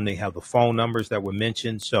bottom, they have the phone numbers that were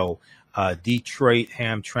mentioned. So Detroit,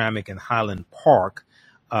 Hamtramck, and Highland Park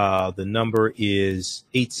The number is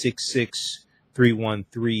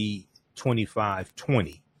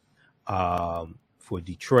 866-313-2520. For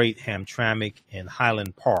Detroit, Hamtramck, and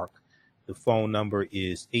Highland Park, the phone number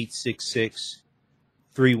is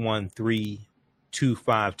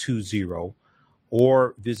 866-313-2520,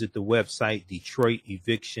 or visit the website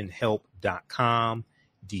DetroitEvictionHelp.com,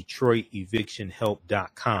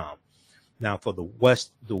 DetroitEvictionHelp.com. Now, for the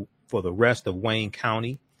rest of Wayne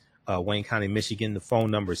County, Michigan, the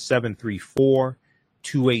phone number is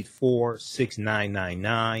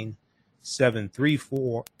 734-284-6999,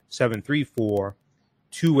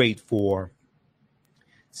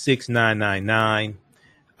 734-284-6999.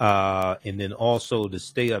 And then also to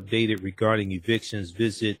stay updated regarding evictions,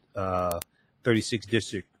 visit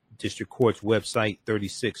 36th District Court's website,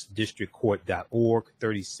 36thdistrictcourt.org,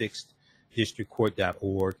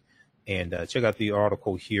 36thdistrictcourt.org. And check out the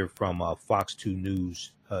article here from Fox2News,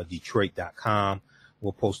 Detroit.com.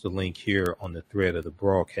 We'll post the link here on the thread of the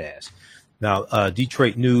broadcast. Now,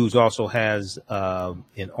 Detroit News also has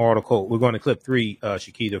an article. We're going to clip 3,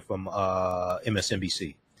 Shakita, from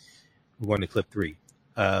MSNBC. We're going to clip 3.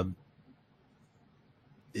 The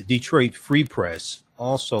Detroit Free Press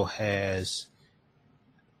also has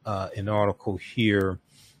an article here.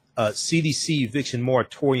 CDC eviction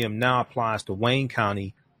moratorium now applies to Wayne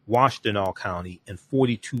County, Washtenaw County, and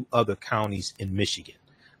 42 other counties in Michigan.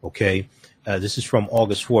 Okay. This is from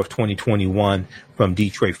August 4th, 2021 from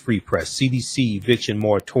Detroit Free Press. CDC eviction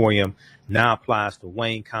moratorium now applies to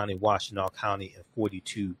Wayne County, Washtenaw County, and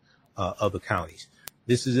 42 other counties.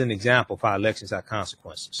 This is an example of how elections have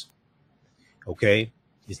consequences. Okay.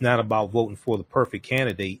 It's not about voting for the perfect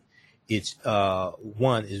candidate. It's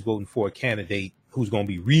one is voting for a candidate who's going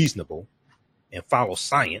to be reasonable and follow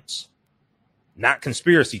science, not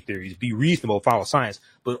conspiracy theories, be reasonable, follow science,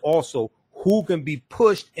 but also who can be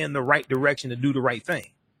pushed in the right direction to do the right thing.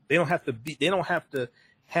 They don't have to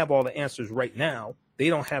have all the answers right now. They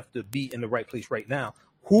don't have to be in the right place right now.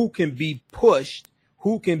 Who can be pushed,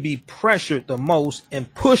 who can be pressured the most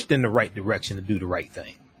and pushed in the right direction to do the right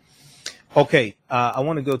thing. Okay, I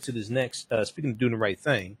want to go to this next, speaking of doing the right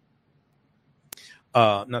thing.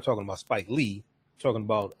 I'm not talking about Spike Lee, I'm talking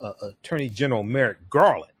about Attorney General Merrick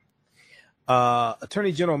Garland.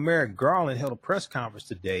 Attorney General Merrick Garland held a press conference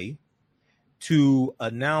today to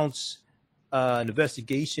announce an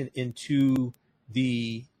investigation into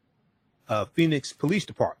the Phoenix Police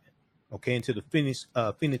Department. Okay, into the Phoenix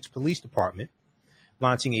Police Department,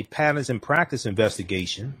 launching a patterns and practice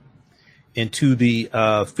investigation into the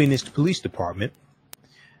Phoenix Police Department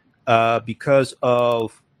because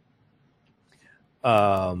of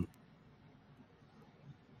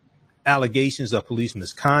allegations of police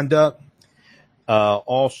misconduct.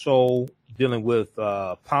 Also dealing with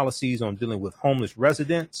policies on dealing with homeless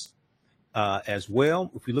residents as well.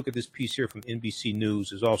 If we look at this piece here from NBC News,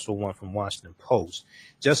 there's also one from Washington Post.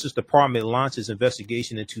 Justice Department launches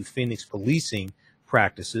investigation into Phoenix policing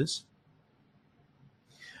practices.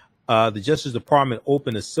 The Justice Department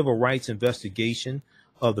opened a civil rights investigation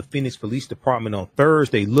of the Phoenix Police Department on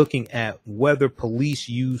Thursday, looking at whether police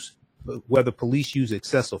use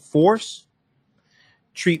excessive force,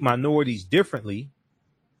 treat minorities differently,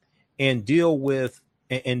 and deal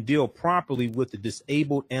properly with the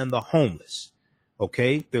disabled and the homeless.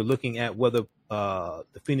 Okay, they're looking at whether the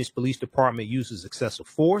Phoenix Police Department uses excessive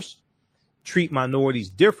force, treat minorities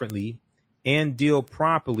differently, and deal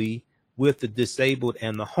properly with the disabled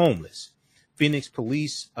and the homeless. Phoenix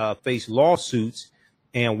police face lawsuits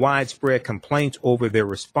and widespread complaints over their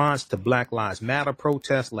response to Black Lives Matter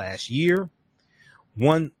protests last year.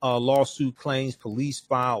 One lawsuit claims police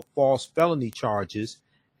filed false felony charges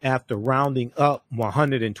after rounding up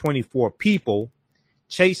 124 people,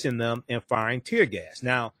 chasing them, and firing tear gas.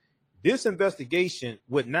 Now, this investigation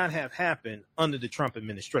would not have happened under the Trump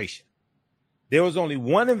administration. There was only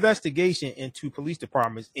one investigation into police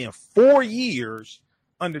departments in 4 years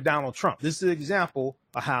under Donald Trump. This is an example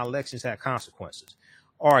of how elections have consequences.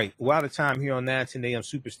 All right, we're out of time here on 910 AM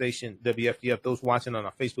Superstation WFDF. Those watching on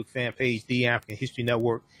our Facebook fan page, The African History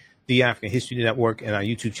Network, The African History Network, and our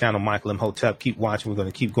YouTube channel, Michael M. Hotep. Keep watching. We're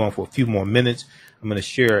going to keep going for a few more minutes. I'm going to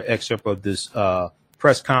share an excerpt of this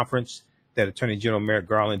press conference that Attorney General Merrick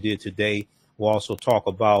Garland did today. We'll also talk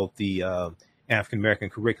about the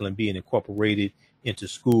African-American curriculum being incorporated into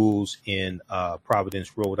schools in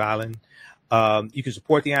Providence, Rhode Island. You can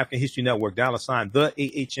support the African History Network, $, the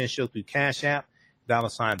AHN Show through Cash App,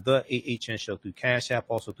 $, the AHN Show through Cash App,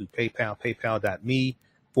 also through PayPal,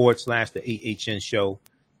 paypal.me/the AHN Show,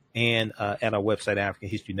 and at our website,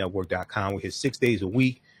 AfricanHistoryNetwork.com. We're here 6 days a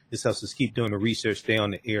week. This helps us keep doing the research, stay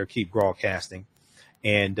on the air, keep broadcasting.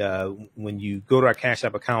 And when you go to our Cash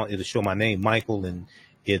App account, it'll show my name, Michael, and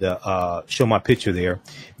it'll show my picture there.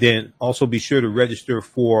 Then also be sure to register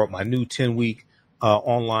for my new 10-week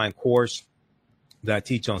online course that I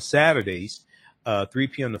teach on Saturdays, 3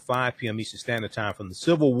 p.m. to 5 p.m. Eastern Standard Time, from the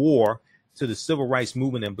Civil War to the Civil Rights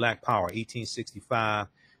Movement and Black Power, 1865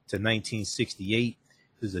 to 1968.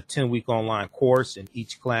 This is a 10-week online course. In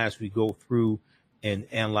each class, we go through and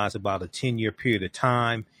analyze about a 10-year period of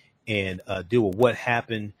time and deal with what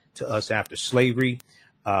happened to us after slavery.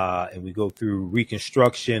 And we go through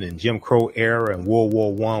Reconstruction and Jim Crow era and World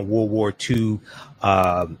War I, World War II,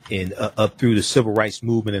 and up through the Civil Rights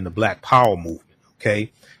Movement and the Black Power Movement.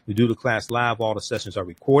 Okay, we do the class live. All the sessions are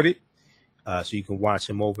recorded, so you can watch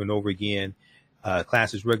them over and over again.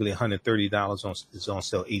 Class is regularly $130. It's on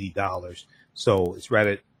sale $80. So it's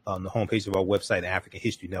right on the homepage of our website,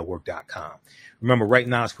 AfricanHistoryNetwork.com. Remember, right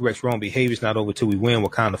now it's correct wrong behavior. It's not over till we win.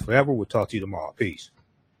 Wakanda forever. We'll talk to you tomorrow. Peace.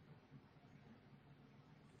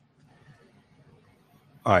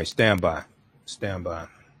 All right, stand by. Stand by.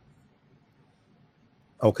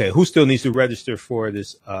 Okay, who still needs to register for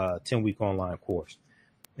this 10-week online course?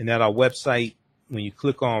 And at our website, when you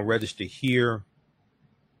click on register here,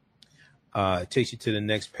 it takes you to the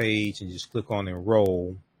next page, and just click on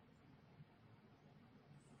enroll.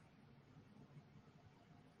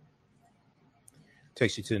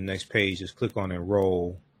 Takes you to the next page. Just click on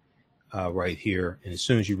enroll right here. And as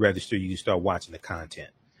soon as you register, you can start watching the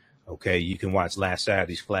content. Okay, you can watch last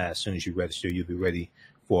Saturday's class. As soon as you register, you'll be ready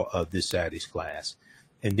for this Saturday's class.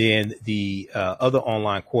 And then the other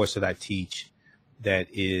online course that I teach, that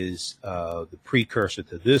is the precursor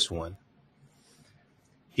to this one,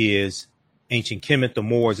 is Ancient Kemet, the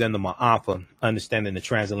Moors, and the Ma'afa, Understanding the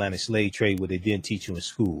Transatlantic Slave Trade, what they didn't teach you in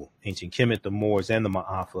school. Ancient Kemet, the Moors, and the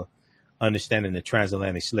Ma'afa, Understanding the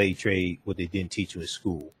Transatlantic Slave Trade, what they didn't teach you in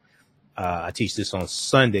school. I teach this on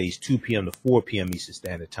Sundays, 2 p.m. to 4 p.m. Eastern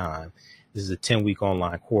Standard Time. This is a 10-week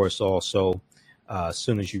online course also. As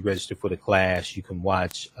soon as you register for the class, you can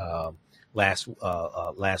watch last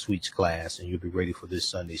week's class, and you'll be ready for this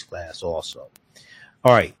Sunday's class also.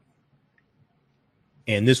 All right.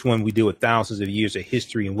 And this one, we deal with thousands of years of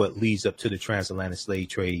history and what leads up to the transatlantic slave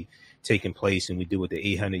trade taking place. And we deal with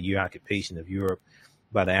the 800-year occupation of Europe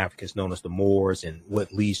by the Africans known as the Moors, and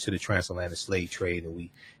what leads to the transatlantic slave trade. And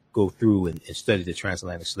we go through and study the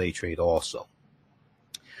transatlantic slave trade also.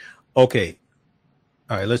 Okay.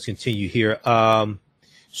 All right, let's continue here.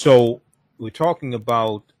 So we're talking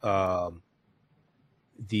about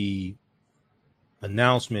the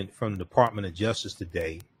announcement from the Department of Justice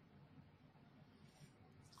today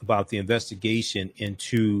about the investigation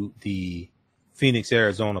into the Phoenix,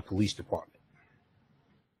 Arizona Police Department.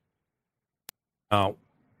 Now,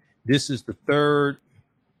 this is the third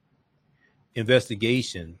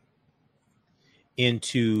investigation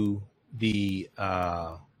into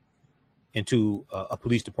a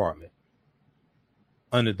police department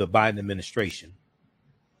under the Biden administration.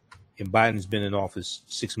 And Biden's been in office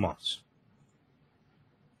 6 months.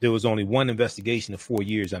 There was only one investigation in 4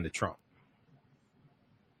 years under Trump.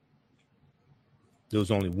 There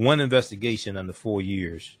was only one investigation under 4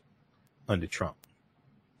 years under Trump.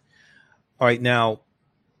 All right, now,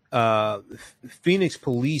 Phoenix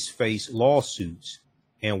police face lawsuits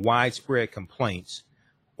and widespread complaints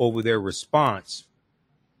over their response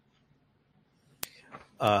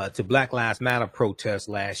to Black Lives Matter protests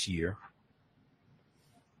last year.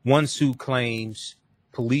 One suit claims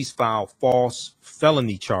police filed false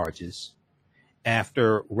felony charges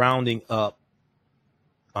after rounding up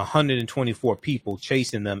 124 people,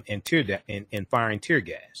 chasing them and firing tear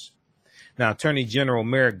gas. Now, Attorney General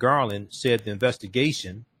Merrick Garland said the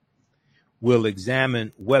investigation will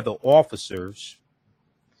examine whether officers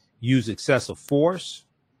use excessive force,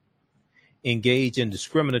 engage in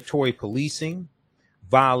discriminatory policing,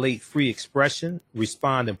 violate free expression,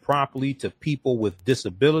 respond improperly to people with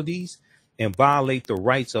disabilities, and violate the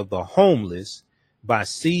rights of the homeless by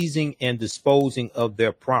seizing and disposing of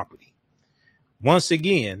their property. Once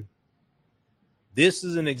again, this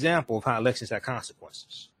is an example of how elections have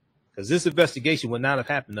consequences, because this investigation would not have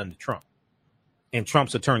happened under Trump and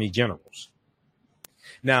Trump's attorney generals.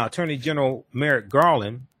 Now, Attorney General Merrick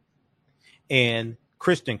Garland and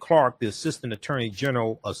Kristen Clark, the Assistant Attorney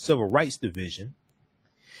General of Civil Rights Division,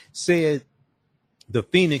 said the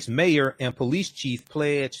Phoenix mayor and police chief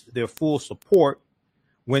pledged their full support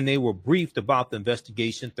when they were briefed about the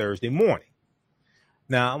investigation Thursday morning.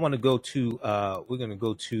 Now, I want to go to, we're going to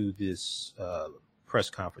go to this press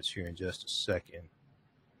conference here in just a second.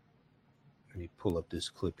 Let me pull up this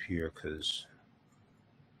clip here because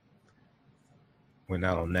we're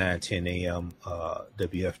not on 9:10 a.m.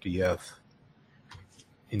 WFDF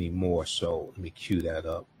anymore. So let me cue that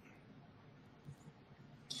up.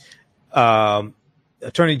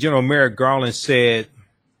 Attorney General Merrick Garland said,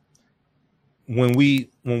 when we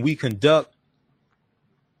conduct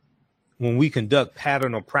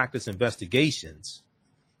pattern or practice investigations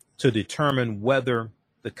to determine whether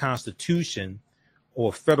the Constitution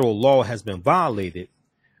or federal law has been violated,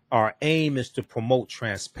 our aim is to promote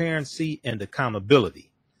transparency and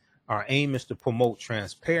accountability. Our aim is to promote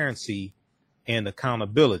transparency and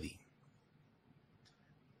accountability.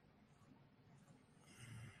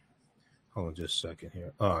 Hold on just a second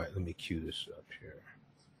here. All right, let me cue this up here.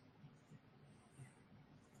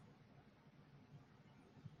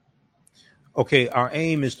 Okay, our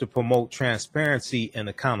aim is to promote transparency and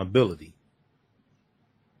accountability.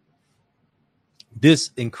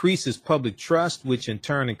 This increases public trust, which in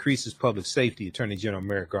turn increases public safety, Attorney General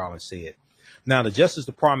Merrick Garland said. Now, the Justice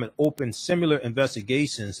Department opened similar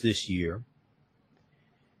investigations this year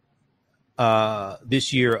of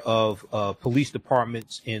police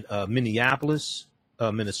departments in Minneapolis,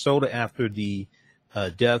 Minnesota, after the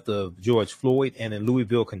death of George Floyd, and in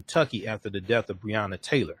Louisville, Kentucky, after the death of Breonna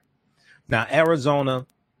Taylor. Now, Arizona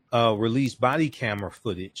released body camera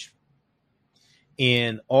footage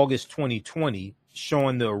in August 2020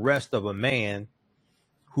 showing the arrest of a man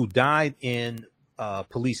who died in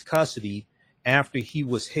police custody after he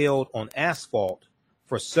was held on asphalt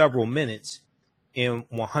for several minutes in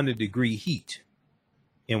 100-degree heat.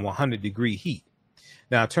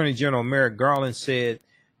 Now, Attorney General Merrick Garland said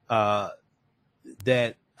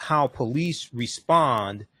that how police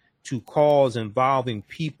respond to calls involving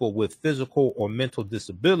people with physical or mental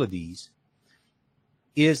disabilities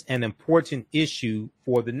is an important issue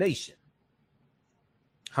for the nation.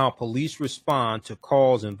 How police respond to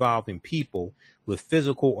calls involving people with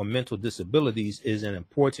physical or mental disabilities is an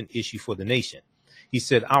important issue for the nation. He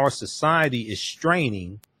said our society is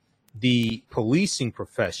straining the policing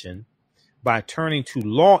profession by turning to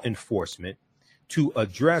law enforcement to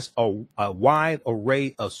address a wide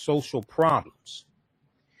array of social problems.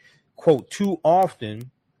 Quote, too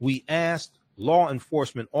often we ask law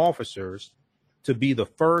enforcement officers to be the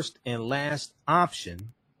first and last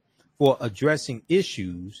option for addressing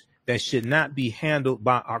issues that should not be handled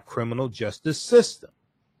by our criminal justice system.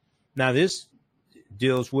 Now, this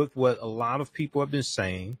deals with what a lot of people have been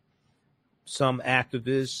saying. Some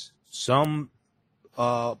activists, some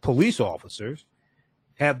police officers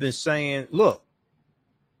have been saying, look,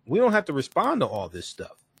 we don't have to respond to all this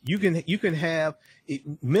stuff. You can have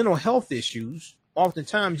mental health issues.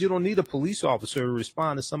 Oftentimes, you don't need a police officer to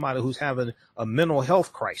respond to somebody who's having a mental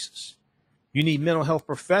health crisis. You need mental health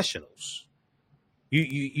professionals.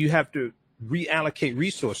 You have to reallocate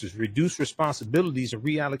resources, reduce responsibilities, and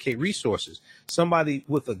reallocate resources. Somebody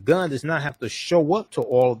with a gun does not have to show up to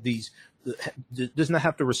all of these, does not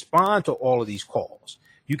have to respond to all of these calls.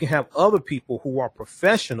 You can have other people who are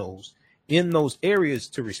professionals in those areas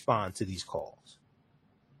to respond to these calls.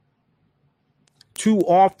 Too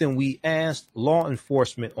often we ask law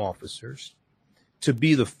enforcement officers to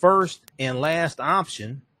be the first and last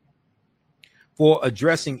option for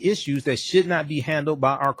addressing issues that should not be handled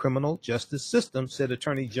by our criminal justice system, said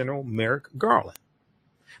Attorney General Merrick Garland.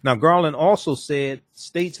 Now, Garland also said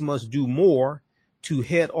states must do more to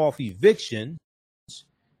head off evictions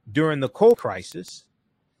during the COVID crisis.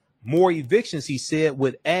 More evictions, he said,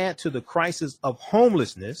 would add to the crisis of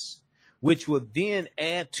homelessness, which would then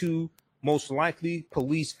add to most likely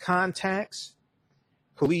police contacts,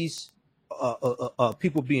 police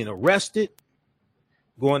people being arrested,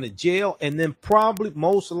 going to jail, and then probably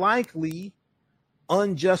most likely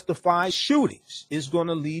unjustified shootings. Is going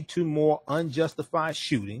to lead to more unjustified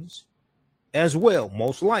shootings as well,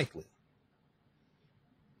 most likely.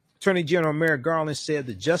 Attorney General Merrick Garland said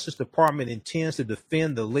the Justice Department intends to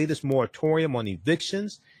defend the latest moratorium on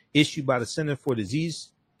evictions issued by the Center for Disease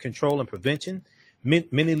Control and Prevention.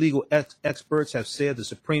 Many legal experts have said the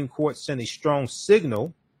Supreme Court sent a strong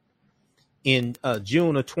signal in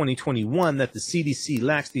June of 2021 that the CDC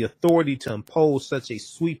lacks the authority to impose such a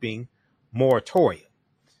sweeping moratorium.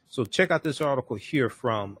 So check out this article here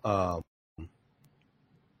from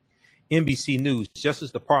NBC News.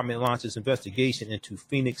 Justice Department launches investigation into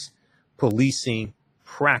Phoenix policing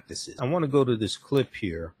practices. I want to go to this clip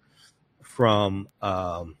here from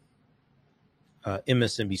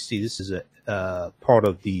MSNBC. This is a part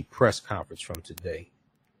of the press conference from today.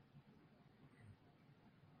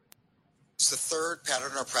 It's the third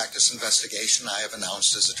pattern or practice investigation I have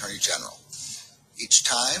announced as Attorney General. Each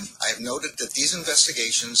time, I have noted that these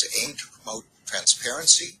investigations aim to promote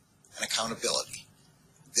transparency and accountability.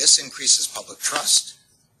 This increases public trust,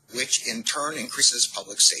 which in turn increases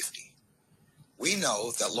public safety. We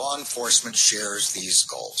know that law enforcement shares these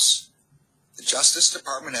goals. The Justice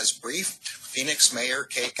Department has briefed Phoenix Mayor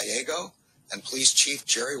Kay Gallego and Police Chief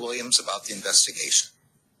Jerry Williams about the investigation.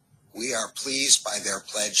 We are pleased by their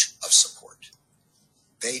pledge of support.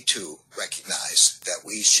 They, too, recognize that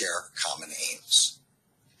we share common aims.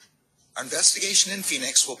 Our investigation in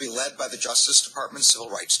Phoenix will be led by the Justice Department Civil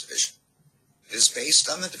Rights Division. It is based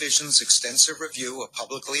on the division's extensive review of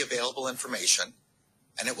publicly available information,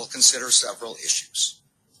 and it will consider several issues.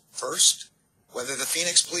 First, whether the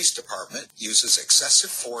Phoenix Police Department uses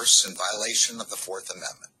excessive force in violation of the Fourth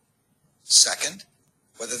Amendment. Second,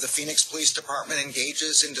 whether the Phoenix Police Department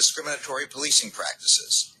engages in discriminatory policing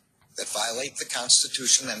practices that violate the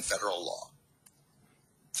Constitution and federal law.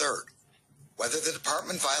 Third, whether the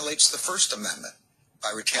department violates the First Amendment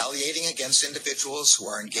by retaliating against individuals who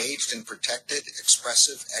are engaged in protected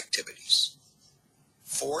expressive activities.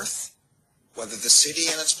 Fourth, whether the city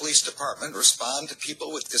and its police department respond to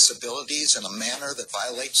people with disabilities in a manner that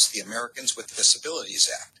violates the Americans with Disabilities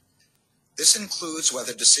Act. This includes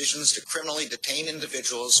whether decisions to criminally detain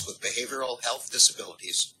individuals with behavioral health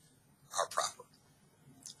disabilities are proper.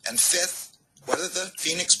 And fifth, whether the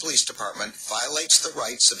Phoenix Police Department violates the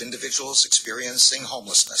rights of individuals experiencing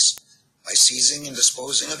homelessness by seizing and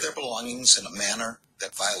disposing of their belongings in a manner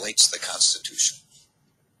that violates the Constitution.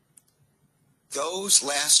 Those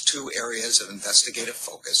last two areas of investigative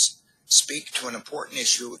focus speak to an important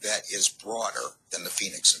issue that is broader than the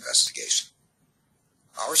Phoenix investigation.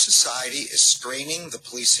 Our society is straining the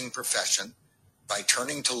policing profession by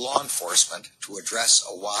turning to law enforcement to address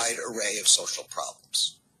a wide array of social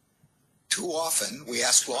problems. Too often, we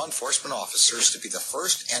ask law enforcement officers to be the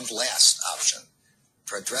first and last option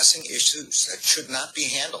for addressing issues that should not be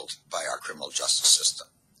handled by our criminal justice system.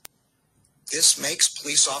 This makes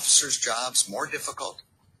police officers' jobs more difficult,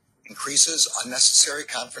 increases unnecessary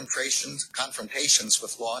confrontations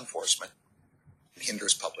with law enforcement, and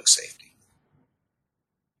hinders public safety.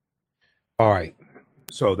 All right.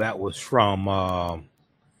 So that was from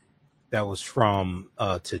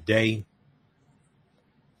today.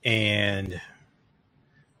 And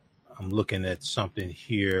I'm looking at something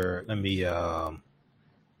here. Let me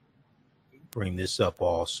bring this up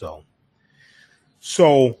also.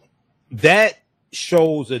 So that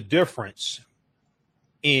shows a difference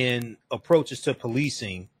in approaches to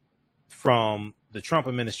policing from the Trump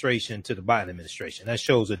administration to the Biden administration. That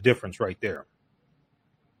shows a difference right there.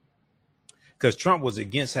 Because Trump was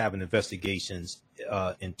against having investigations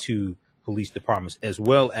into police departments, as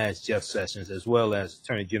well as Jeff Sessions, as well as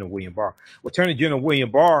Attorney General William Barr. Attorney General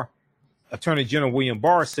William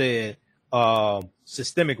Barr said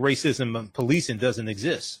systemic racism in policing doesn't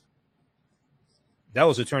exist. That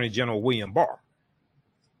was Attorney General William Barr.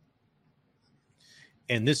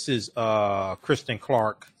 And this is Kristen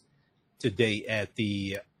Clark today at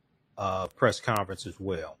the press conference as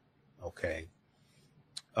well. Okay.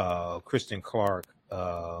 Kristen Clark,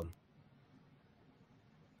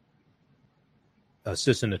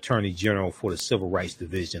 Assistant Attorney General for the Civil Rights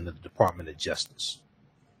Division of the Department of Justice.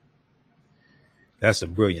 That's a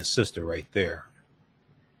brilliant sister right there.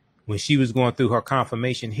 When she was going through her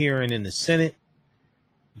confirmation hearing in the Senate,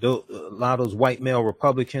 a lot of those white male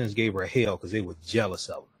Republicans gave her hell because they were jealous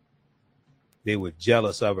of her. They were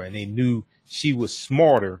jealous of her, and they knew she was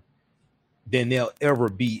smarter than they'll ever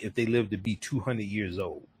be if they live to be 200 years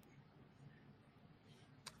old.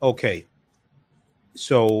 Okay.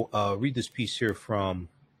 So read this piece here from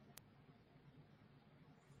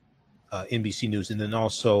NBC News, and then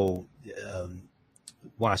also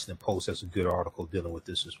Washington Post has a good article dealing with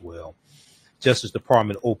this as well. Justice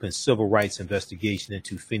Department opens civil rights investigation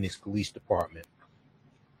into Phoenix Police Department.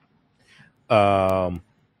 So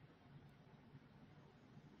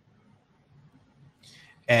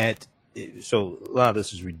a lot of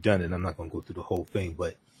this is redundant. I'm not going to go through the whole thing,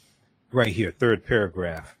 but right here, third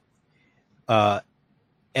paragraph.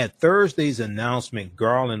 At Thursday's announcement,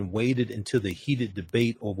 Garland waited until the heated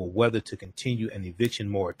debate over whether to continue an eviction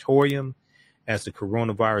moratorium as the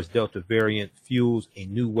coronavirus Delta variant fuels a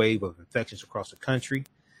new wave of infections across the country.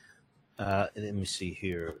 Let me see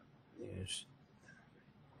here.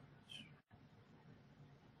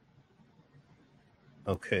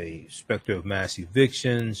 Okay, specter of mass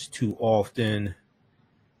evictions too often.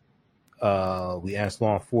 We asked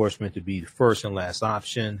law enforcement to be the first and last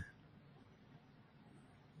option.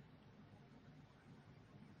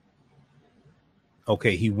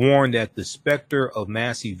 Okay, he warned that the specter of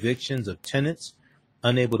mass evictions of tenants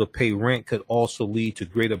unable to pay rent could also lead to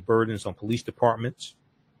greater burdens on police departments.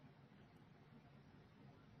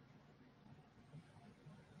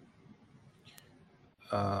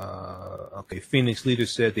 Okay, Phoenix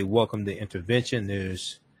leaders said they welcomed the intervention.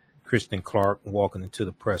 There's Kristen Clark walking into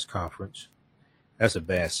the press conference. That's a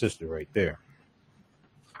bad sister right there.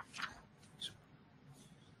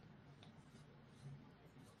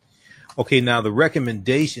 Okay, now the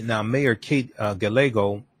recommendation. Now, Mayor Kate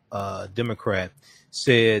Gallego, Democrat,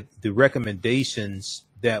 said the recommendations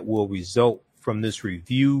that will result from this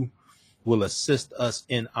review will assist us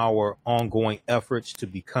in our ongoing efforts to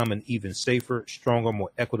become an even safer, stronger,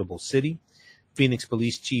 more equitable city. Phoenix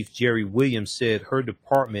Police Chief Jerry Williams said her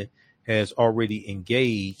department has already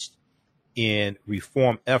engaged in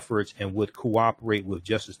reform efforts and would cooperate with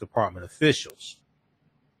Justice Department officials.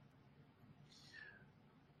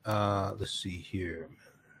 Let's see here.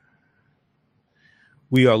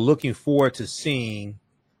 We are looking forward to seeing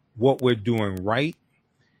what we're doing right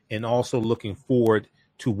and also looking forward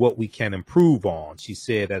to what we can improve on, she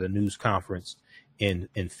said at a news conference in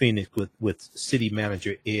Phoenix with city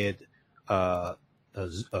manager Ed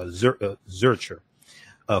Zurcher.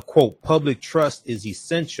 Quote, public trust is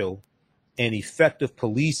essential and effective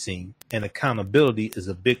policing and accountability is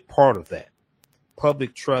a big part of that.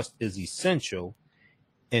 Public trust is essential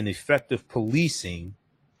and effective policing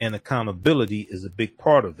and accountability is a big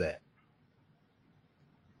part of that.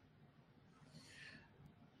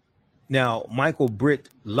 Now, Michael Britt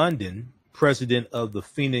London, president of the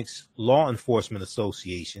Phoenix Law Enforcement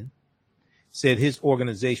Association, said his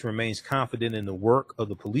organization remains confident in the work of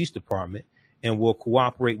the police department and will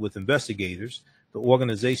cooperate with investigators. The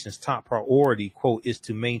organization's top priority, quote, is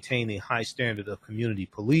to maintain a high standard of community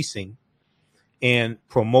policing and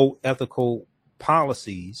promote ethical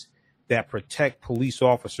policies that protect police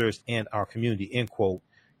officers and our community, end quote,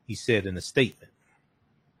 he said in a statement.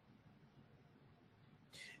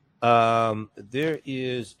 There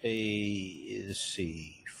is a, let's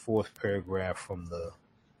see, fourth paragraph from the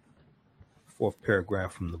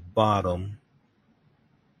bottom.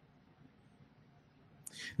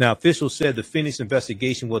 Now, officials said the Phoenix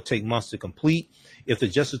investigation will take months to complete. If the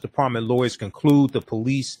Justice Department lawyers conclude the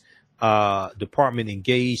police department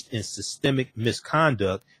engaged in systemic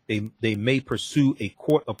misconduct, they may pursue a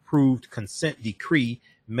court-approved consent decree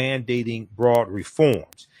mandating broad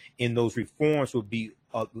reforms. And those reforms would be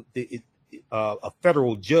a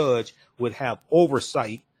federal judge would have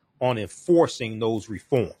oversight on enforcing those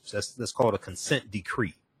reforms. That's called a consent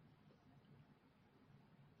decree.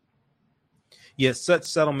 Yet such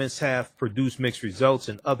settlements have produced mixed results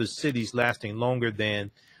in other cities, lasting longer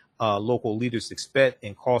than local leaders expect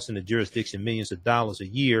and costing the jurisdiction millions of dollars a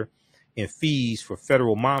year in fees for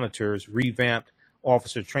federal monitors, revamped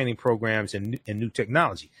officer training programs, and new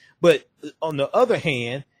technology. But on the other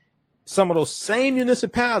hand, some of those same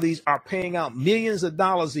municipalities are paying out millions of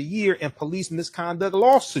dollars a year in police misconduct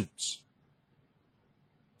lawsuits.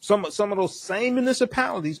 Some of those same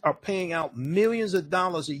municipalities are paying out millions of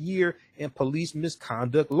dollars a year in police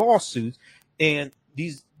misconduct lawsuits. And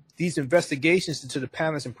these investigations into the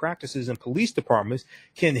patterns and practices in police departments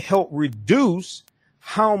can help reduce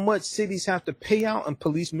how much cities have to pay out in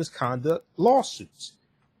police misconduct lawsuits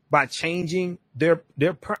by changing their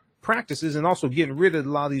practices and also getting rid of a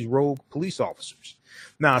lot of these rogue police officers.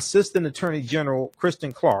 Now, Assistant Attorney General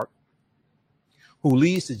Kristen Clark, who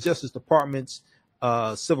leads the Justice Department's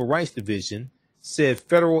Civil Rights Division, said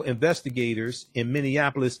federal investigators in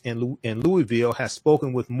Minneapolis and Louisville have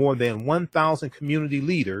spoken with more than 1,000 community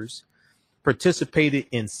leaders, participated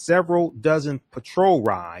in several dozen patrol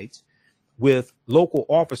rides with local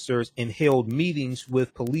officers, and held meetings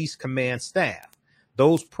with police command staff.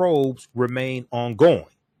 Those probes remain ongoing.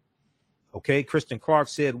 Okay, Kristen Clark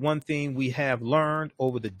said one thing we have learned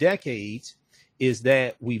over the decades is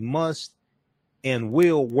that we must and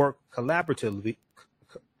will work collaboratively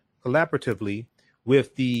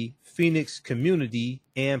with the Phoenix community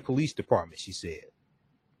and police department, she said.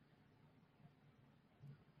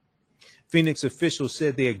 Phoenix officials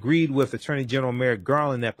said they agreed with Attorney General Merrick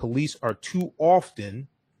Garland that police are too often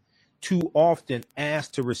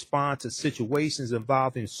asked to respond to situations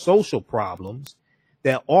involving social problems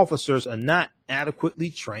that officers are not adequately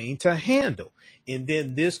trained to handle. And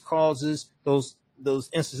then this causes those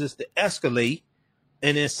instances to escalate,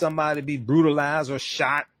 and then somebody be brutalized or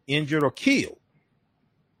shot, injured, or killed.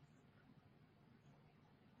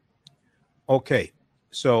 Okay,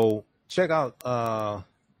 so check out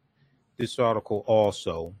this article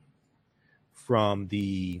also from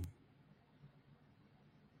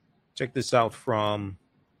check this out from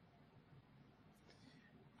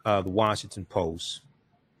the Washington Post.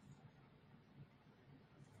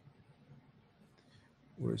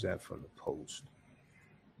 Where's that from the Post?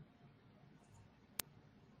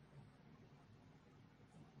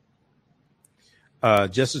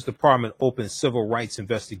 Justice Department opens civil rights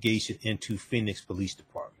investigation into Phoenix Police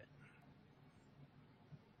Department.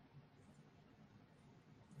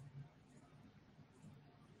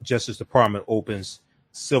 Justice Department opens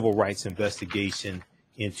civil rights investigation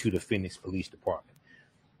into the Phoenix Police Department.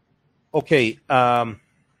 Okay,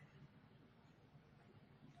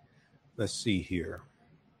 let's see here.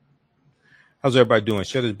 How's everybody doing?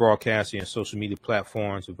 Share this broadcast on social media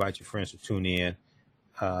platforms. Invite your friends to tune in.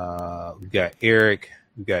 We got Eric.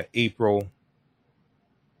 We got April.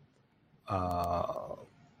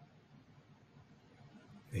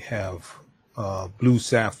 We have Blue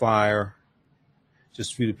Sapphire.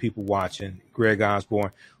 Just a few people watching. Greg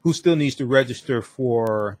Osborne, who still needs to register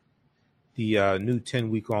for the new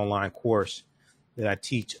 10-week online course that I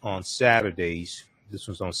teach on Saturdays. This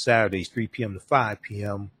one's on Saturdays, 3 p.m. to 5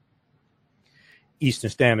 p.m. Eastern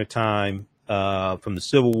Standard Time, from the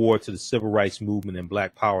Civil War to the Civil Rights Movement and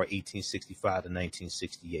Black Power, 1865 to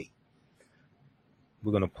 1968.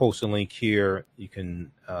 We're going to post a link here. You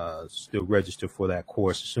can still register for that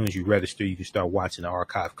course. As soon as you register, you can start watching the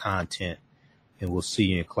archive content, and we'll see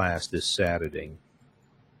you in class this Saturday.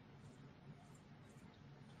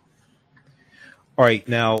 All right,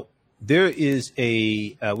 now there is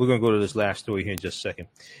a, we're going to go to this last story here in just a second.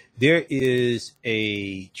 There is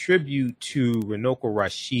a tribute to Runoko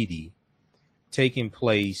Rashidi taking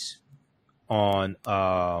place on,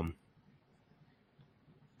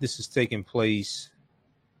 this is taking place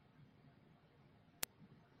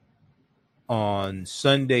on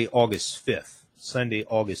Sunday, August 5th. Sunday,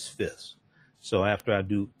 August 5th. So after I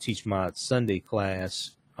do teach my Sunday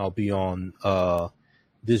class, I'll be on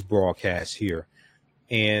this broadcast here.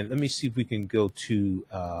 And let me see if we can go to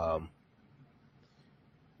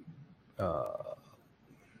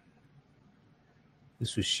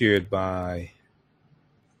this was shared by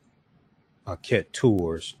Ket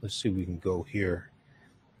Tours. Let's see if we can go here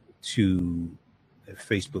to the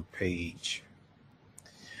Facebook page.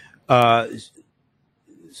 So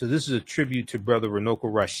this is a tribute to Brother Runoko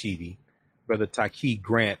Rashidi. Brother Taki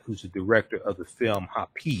Grant, who's the director of the film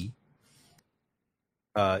Happy,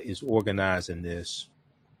 is organizing this.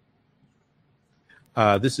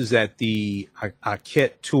 This is at the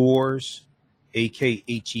Ket Tours,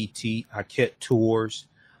 AKHET, Ket Tours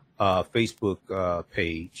Facebook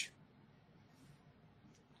page.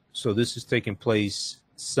 So this is taking place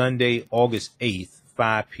Sunday, August 8th,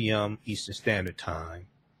 5 p.m. Eastern Standard Time.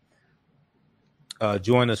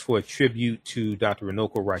 Join us for a tribute to Dr.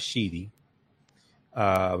 Runoko Rashidi.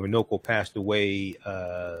 Runoko passed away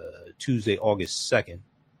Tuesday, August 2nd.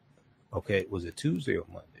 Okay, was it Tuesday or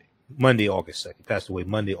Monday? Monday, August 2nd. Passed away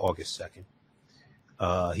Monday, August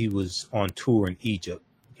 2nd. He was on tour in Egypt,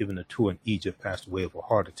 giving a tour in Egypt, passed away of a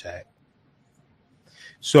heart attack.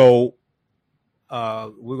 So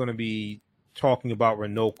we're going to be talking about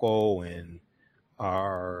Runoko and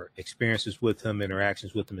our experiences with him,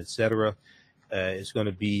 interactions with him, etc. It's going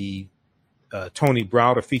to be Tony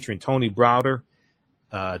Browder, featuring Tony Browder,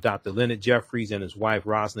 Dr. Leonard Jeffries and his wife,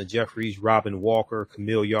 Rosna Jeffries, Robin Walker,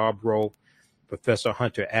 Camille Yarbrough, Professor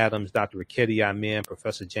Hunter Adams, Dr. Riketti Amen,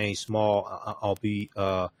 Professor James Small.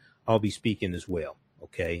 I'll be speaking as well.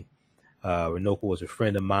 Okay. Runoko was a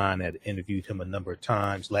friend of mine. I had interviewed him a number of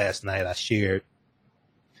times. Last night I shared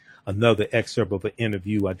another excerpt of an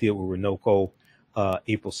interview I did with Runoko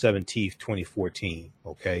April 17th, 2014.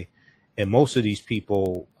 Okay. And most of these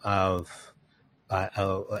people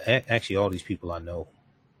actually all these people I know.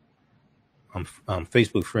 I'm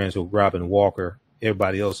Facebook friends with Robin Walker.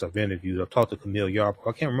 Everybody else I've interviewed. I've talked to Camille Yarbrough.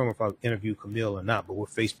 I can't remember if I've interviewed Camille or not, but we're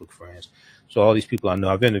Facebook friends. So all these people I know.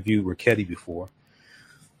 I've interviewed Riketti before.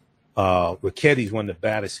 Riketti's one of the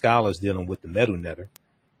baddest scholars dealing with the Medu Netter.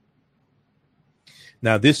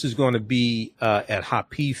 Now, this is going to be at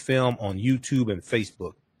Happy Film on YouTube and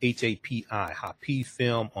Facebook. HAPI, Happy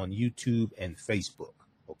Film on YouTube and Facebook.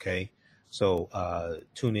 Okay? So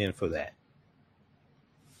tune in for that.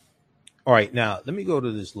 All right, now let me go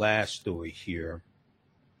to this last story here.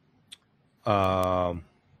 Let's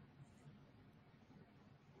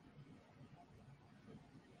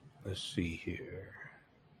see here.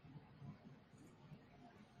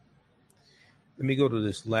 Let me go to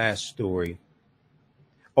this last story.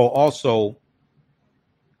 Oh, also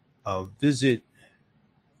visit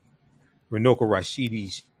Runoko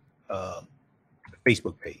Rashidi's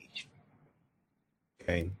Facebook page.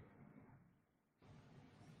 Okay.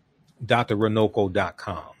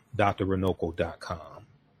 drrunoko.com. drrunoko.com.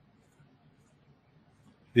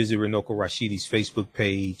 Visit Runoko Rashidi's Facebook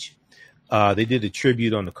page. They did a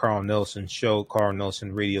tribute on the Carl Nelson show, Carl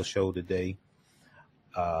Nelson radio show today,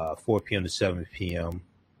 4 p.m. to 7 p.m.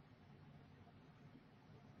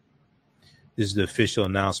 This is the official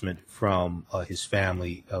announcement from his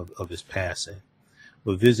family of his passing.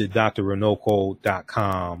 But visit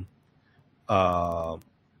drronoko.com.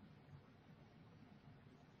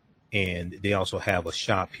 And they also have a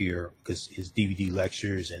shop here because his DVD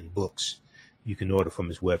lectures and books you can order from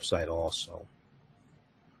his website also.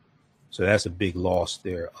 So that's a big loss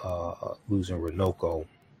there, losing Ronoko.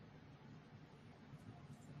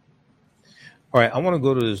 All right, I want to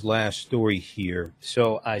go to this last story here.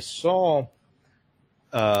 So I saw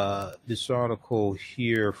this article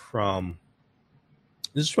here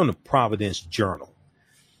this is from the Providence Journal.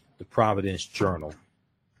 The Providence Journal.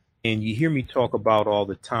 And you hear me talk about all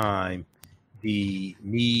the time the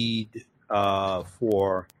need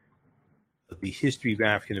for the history of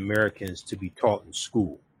African Americans to be taught in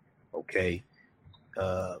school. Okay.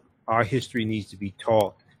 Our history needs to be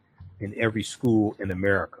taught in every school in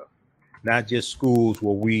America, not just schools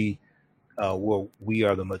where we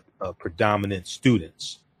are the predominant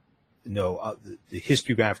students. The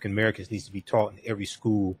history of African Americans needs to be taught in every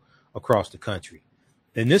school across the country.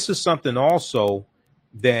 And this is something also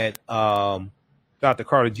that Dr.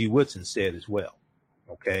 Carter G. Woodson said as well.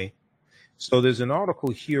 Okay. So there's an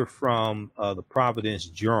article here from the Providence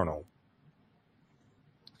Journal.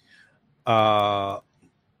 McKee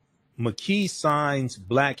signs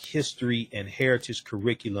Black History and Heritage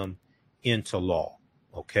Curriculum into law.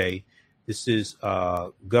 Okay. This is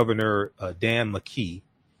Governor Dan McKee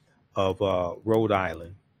of Rhode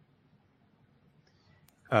Island.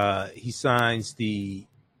 He signs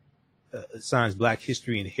Black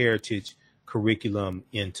History and Heritage Curriculum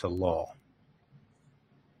into law.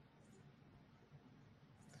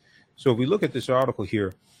 So if we look at this article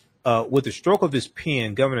here, with the stroke of his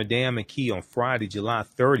pen, Governor Dan McKee on Friday, July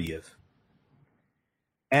 30th,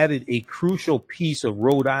 added a crucial piece of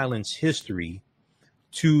Rhode Island's history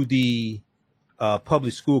to the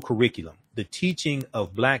public school curriculum, the teaching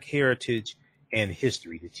of Black heritage and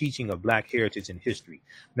history, the teaching of Black heritage and history.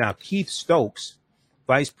 Now, Keith Stokes,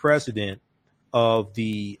 vice president of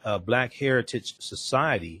the Black Heritage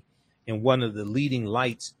Society and one of the leading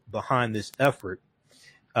lights behind this effort,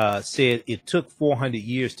 said it took 400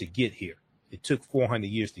 years to get here. It took 400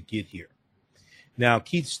 years to get here. Now,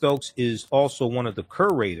 Keith Stokes is also one of the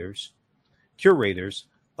curators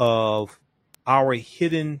of Our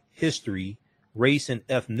Hidden History, Race and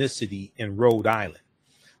Ethnicity in Rhode Island,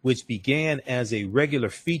 which began as a regular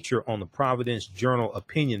feature on the Providence Journal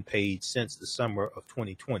opinion page since the summer of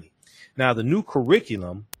 2020. Now, the new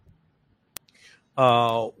curriculum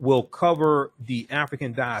will cover the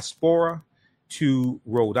African diaspora to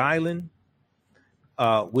Rhode Island,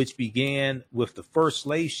 which began with the first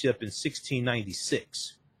slave ship in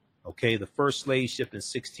 1696. Okay, the first slave ship in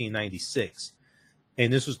 1696.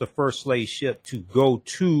 And this was the first slave ship to go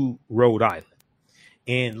to Rhode Island,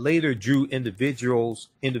 and later drew individuals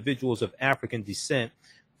of African descent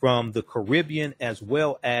from the Caribbean as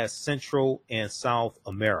well as Central and South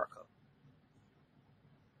America.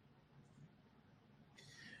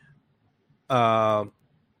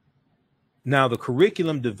 Now, the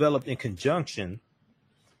curriculum developed in conjunction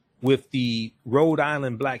with the Rhode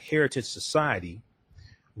Island Black Heritage Society,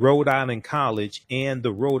 Rhode Island College, and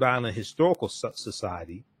the Rhode Island Historical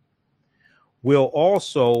Society will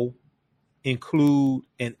also include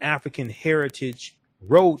an African heritage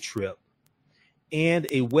road trip and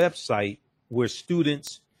a website where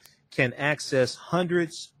students can access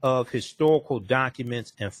hundreds of historical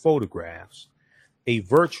documents and photographs, a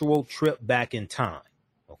virtual trip back in time.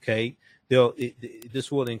 Okay. This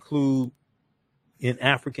will include an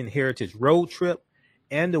African heritage road trip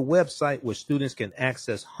and a website where students can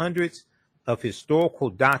access hundreds of historical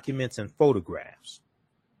documents and photographs.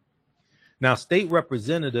 Now, State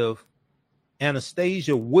Representative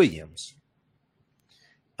Anastasia Williams,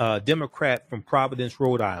 Democrat from Providence,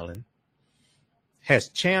 Rhode Island, has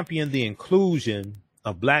championed the inclusion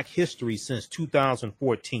of Black history since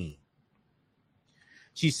 2014.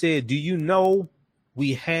 She said, "Do you know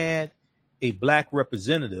we had a Black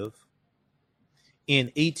representative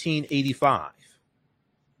in 1885,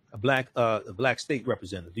 a black state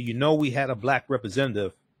representative? Do you know we had a Black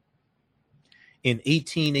representative in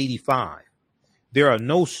 1885? There are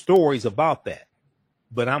no stories about that,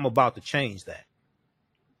 but I'm about to change that."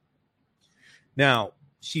 Now,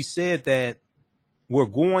 she said that we're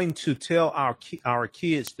going to tell our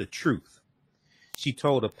kids the truth. She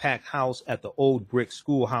told a packed house at the Old Brick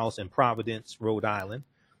Schoolhouse in Providence, Rhode Island,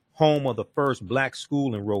 home of the first Black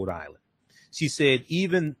school in Rhode Island. She said,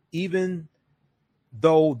 even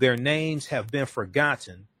though their names have been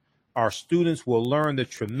forgotten, our students will learn the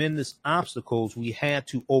tremendous obstacles we had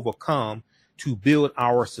to overcome to build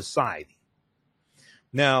our society.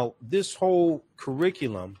 Now, this whole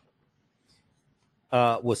curriculum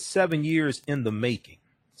was 7 years in the making.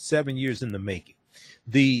 7 years in the making.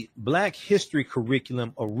 The Black History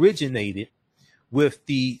curriculum originated with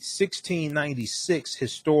the 1696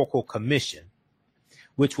 Historical Commission,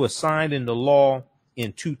 which was signed into law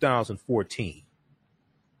in 2014.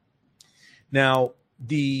 Now,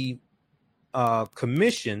 the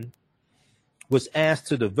commission was asked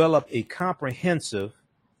to develop a comprehensive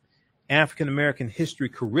African American history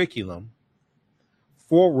curriculum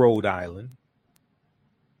for Rhode Island,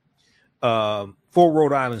 for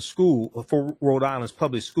Rhode Island's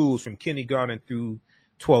public schools from kindergarten through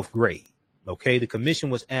 12th grade. Okay, the commission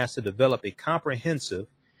was asked to develop a comprehensive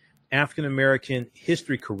African American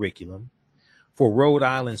history curriculum for Rhode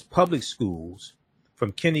Island's public schools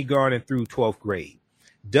from kindergarten through 12th grade.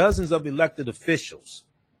 Dozens of elected officials,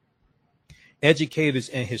 educators,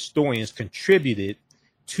 and historians contributed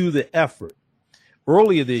to the effort.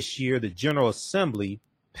 Earlier this year, the General Assembly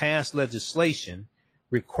passed legislation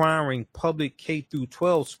requiring public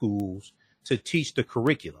K-12 schools to teach the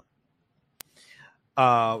curriculum.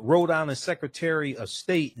 Rhode Island Secretary of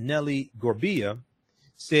State Nellie Gorbea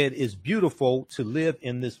said, "It's beautiful to live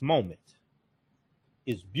in this moment.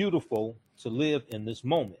 It's beautiful to live in this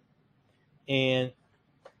moment." And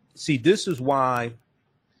see, this is why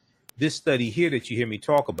this study here that you hear me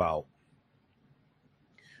talk about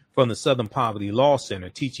from the Southern Poverty Law Center,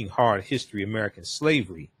 Teaching Hard History American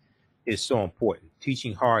Slavery, is so important.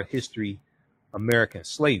 Teaching Hard History American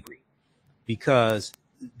Slavery, because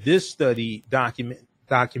this study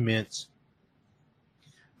documents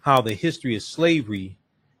how the history of slavery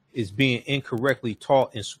is being incorrectly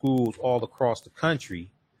taught in schools all across the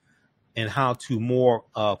country, and how to more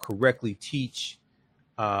correctly teach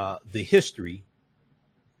the history.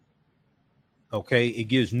 Okay, it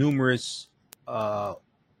gives numerous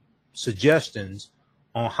suggestions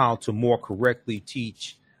on how to more correctly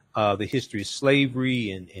teach the history of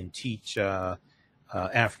slavery and teach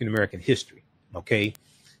African American history. Okay,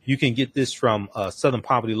 you can get this from Southern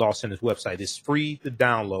Poverty Law Center's website. It's free to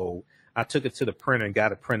download. I took it to the printer and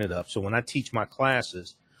got it printed up. So when I teach my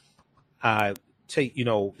classes, I take,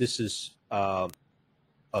 this is a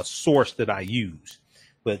source that I use.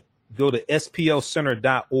 But go to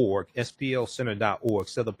splcenter.org, splcenter.org,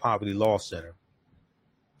 Southern Poverty Law Center,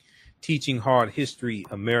 Teaching Hard History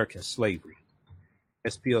American Slavery,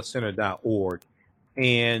 splcenter.org.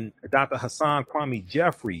 And Dr. Hassan Kwame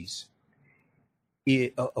Jeffries,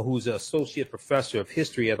 who's an associate professor of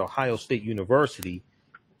history at Ohio State University,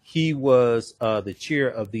 he was the chair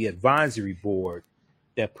of the advisory board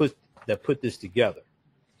that put this together.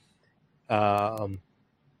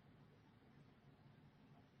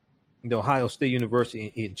 The Ohio State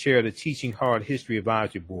University in chair of the Teaching Hard History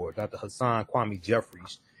Advisory Board, Dr. Hassan Kwame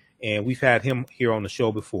Jeffries. And we've had him here on the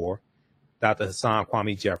show before, Dr. Hassan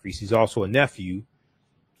Kwame Jeffries. He's also a nephew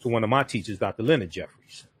to one of my teachers, Dr. Leonard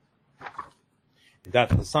Jeffries. And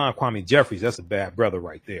Dr. Hassan Kwame Jeffries, that's a bad brother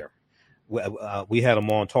right there. We had him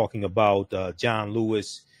on talking about John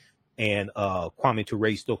Lewis and Kwame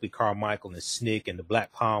Ture, Stokely Carmichael, and SNCC and the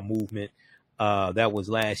Black Power movement. That was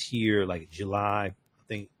last year, like July, I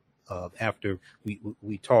think. After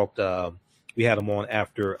we talked, we had him on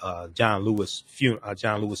after John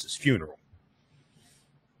Lewis's funeral.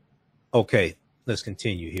 Okay, let's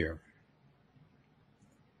continue here.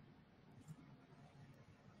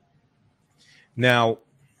 Now,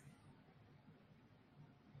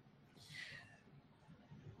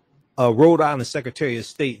 Rhode Island Secretary of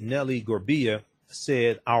State Nellie Gorbea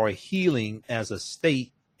said, "Our healing as a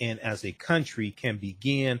state and as a country can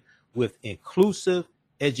begin with inclusive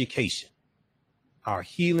education. Our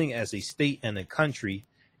healing as a state and a country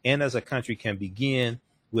can begin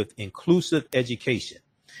with inclusive education."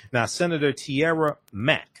 Now, Senator Tierra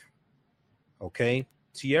Mack,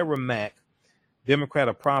 Tierra Mack, Democrat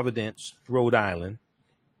of Providence, Rhode Island,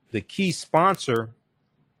 the key sponsor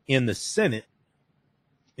in the Senate,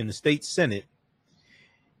 in the state Senate,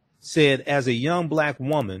 said, "As a young Black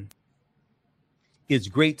woman, it's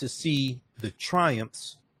great to see the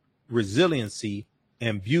triumphs, resiliency,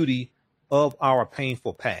 and beauty of our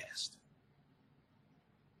painful past."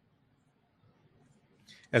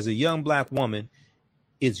 As a young Black woman,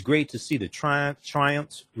 it's great to see the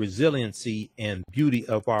triumphs, resiliency, and beauty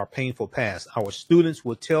of our painful past. Our students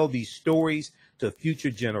will tell these stories to future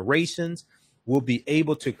generations. We'll be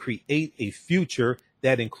able to create a future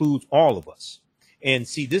that includes all of us. And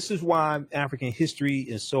see, this is why African history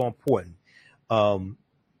is so important.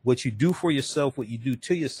 What you do for yourself, what you do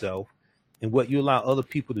to yourself, and what you allow other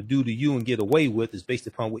people to do to you and get away with is based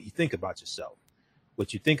upon what you think about yourself.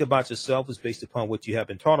 What you think about yourself is based upon what you have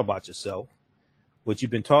been taught about yourself. What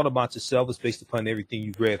you've been taught about yourself is based upon everything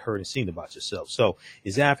you've read, heard, and seen about yourself. So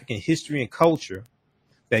it's African history and culture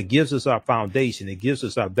that gives us our foundation. It gives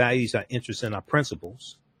us our values, our interests, and our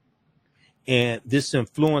principles. And this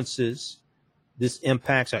impacts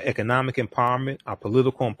our economic empowerment, our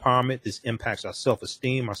political empowerment. This impacts our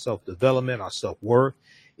self-esteem, our self-development, our self-worth.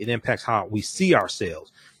 It impacts how we see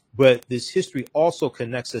ourselves. But this history also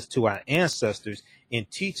connects us to our ancestors and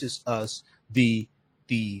teaches us the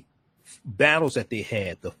battles that they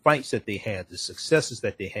had, the fights that they had, the successes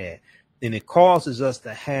that they had. And it causes us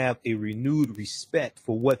to have a renewed respect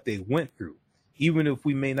for what they went through, even if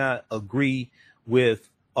we may not agree with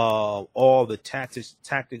all the tactics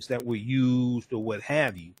that were used or what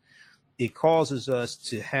have you. It causes us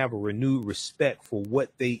to have a renewed respect for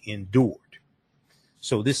what they endured.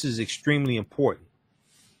 So this is extremely important.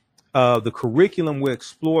 The curriculum will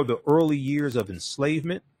explore the early years of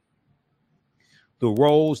enslavement, the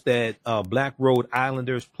roles that Black Rhode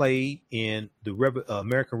Islanders played in the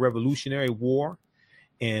American Revolutionary War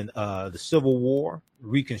and the Civil War,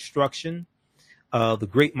 Reconstruction, the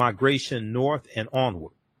Great Migration North and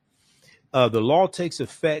onward. The law takes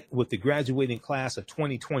effect with the graduating class of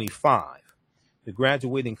 2025. The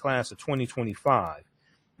graduating class of 2025.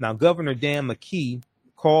 Now, Governor Dan McKee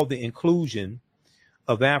called the inclusion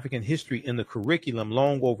of African history in the curriculum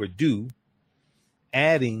long overdue,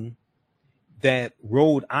 adding that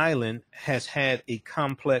Rhode Island has had a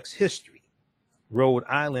complex history. Rhode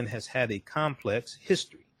Island has had a complex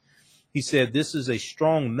history. He said this is a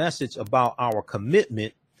strong message about our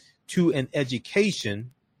commitment to an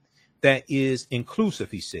education that is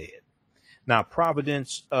inclusive, he said. Now,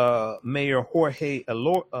 Providence Mayor Jorge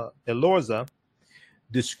Elorza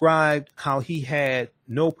described how he had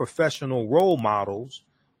no professional role models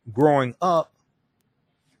growing up.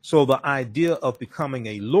 So the idea of becoming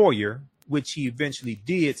a lawyer, which he eventually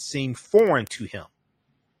did, seemed foreign to him.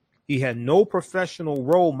 He had no professional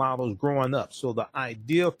role models growing up. So the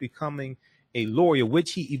idea of becoming a lawyer,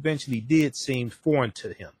 which he eventually did, seemed foreign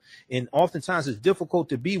to him. And oftentimes it's difficult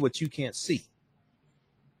to be what you can't see.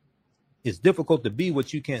 It's difficult to be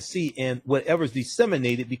what you can't see, and whatever's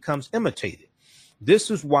disseminated becomes imitated.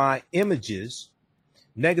 This is why images,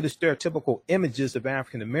 negative stereotypical images of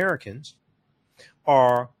African Americans,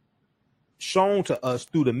 are shown to us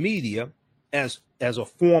through the media as a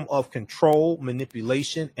form of control,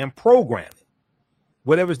 manipulation, and programming.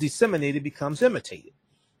 Whatever's disseminated becomes imitated.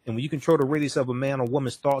 And when you control the radius of a man or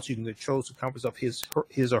woman's thoughts, you can control the circumference of his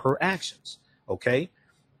or her actions. Okay?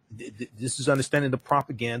 This is understanding the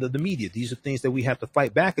propaganda of the media. These are things that we have to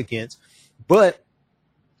fight back against. But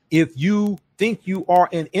if you think you are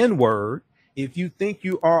an N-word, if you think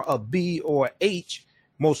you are a B or a H,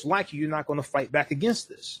 most likely you're not going to fight back against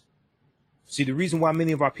this. See, the reason why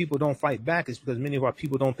many of our people don't fight back is because many of our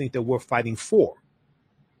people don't think that we're fighting for.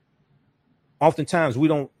 Oftentimes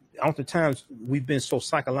we've been so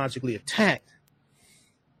psychologically attacked.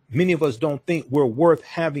 Many of us don't think we're worth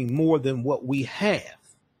having more than what we have.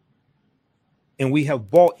 And we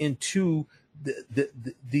have bought into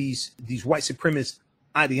these white supremacist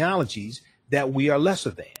ideologies that we are lesser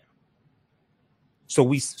than. So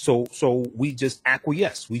we just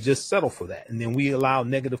acquiesce. We just settle for that. And then we allow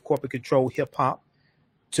negative corporate control hip hop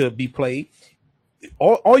to be played.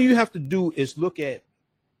 All you have to do is look at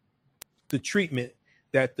the treatment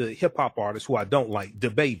that the hip hop artists, who I don't like,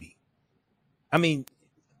 DaBaby. I mean,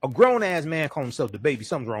 a grown ass man calling himself DaBaby,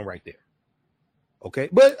 something's wrong right there. Okay.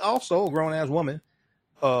 But also a grown ass woman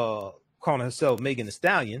calling herself Megan Thee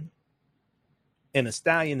Stallion. And a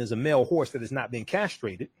stallion is a male horse that has not been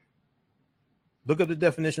castrated. Look at the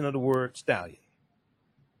definition of the word stallion.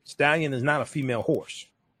 Stallion is not a female horse.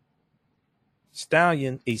 A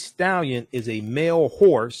stallion is a male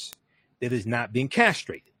horse that has not been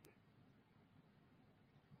castrated.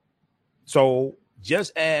 So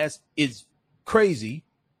just as it's crazy,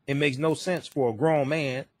 it makes no sense for a grown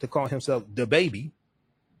man to call himself DaBaby,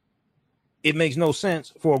 it makes no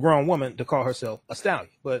sense for a grown woman to call herself a stallion.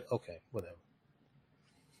 But okay, whatever.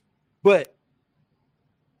 But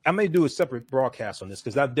I may do a separate broadcast on this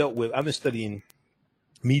because I've been studying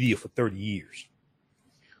media for 30 years.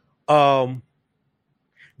 The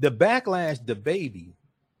backlash DaBaby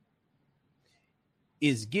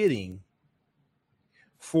is getting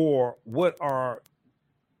for what are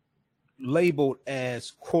labeled as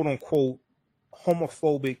quote unquote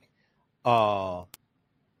homophobic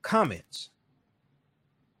comments.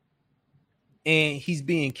 And he's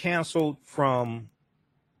being canceled from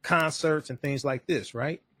concerts and things like this,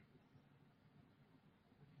 right?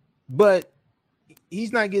 But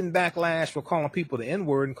he's not getting backlash for calling people the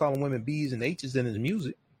N-word and calling women B's and H's in his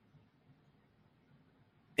music.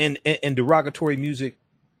 and derogatory music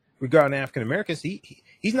regarding African Americans,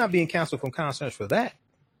 he's not being canceled from concerts for that.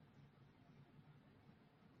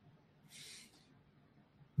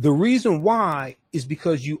 The reason why is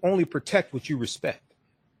because you only protect what you respect.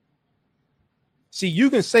 See, you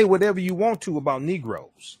can say whatever you want to about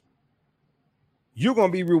Negroes. You're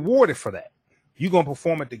going to be rewarded for that. You're going to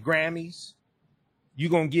perform at the Grammys. You're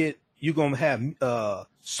going to have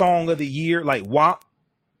Song of the Year, like WAP.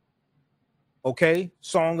 Okay,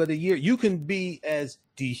 Song of the Year. You can be as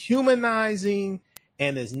dehumanizing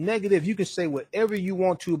and as negative. You can say whatever you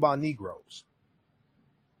want to about Negroes.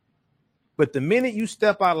 But the minute you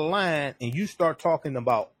step out of line and you start talking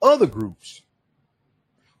about other groups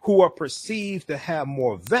who are perceived to have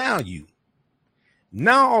more value,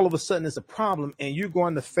 now all of a sudden it's a problem and you're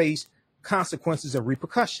going to face consequences and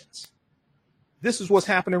repercussions. This is what's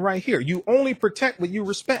happening right here. You only protect what you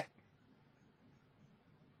respect.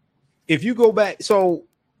 If you go back, so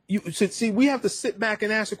you see, we have to sit back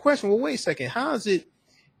and ask the question, well, wait a second, how is it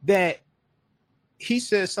that he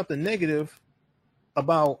says something negative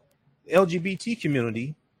about the LGBT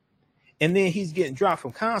community and then he's getting dropped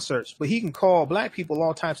from concerts, but he can call black people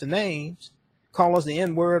all types of names, call us the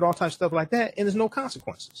N-word, all types of stuff like that, and there's no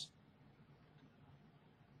consequences?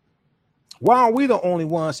 Why are we the only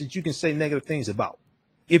ones that you can say negative things about?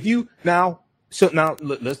 If you now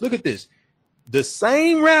let's look at this. The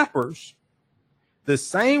same rappers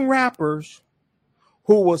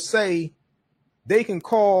who will say they can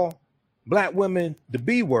call black women the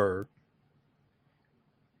B word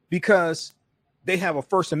because they have a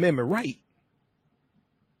First Amendment right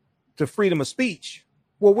to freedom of speech.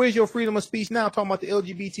 Well, where's your freedom of speech now talking about the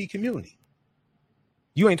LGBT community?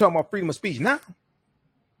 You ain't talking about freedom of speech now.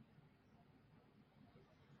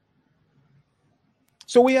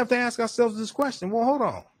 So we have to ask ourselves this question. Well, hold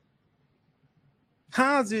on.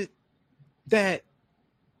 How is it that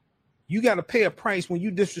you got to pay a price when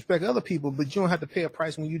you disrespect other people, but you don't have to pay a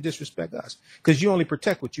price when you disrespect us? Because you only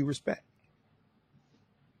protect what you respect.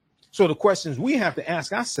 So the questions we have to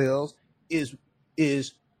ask ourselves is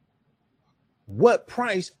what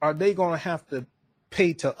price are they going to have to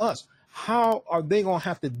pay to us? How are they going to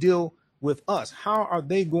have to deal with us? How are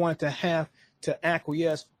they going to have to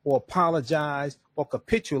acquiesce or apologize or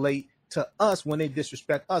capitulate to us when they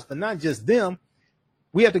disrespect us? But not just them.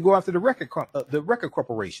 We have to go after the record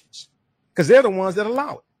corporations because they're the ones that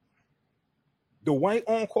allow it. The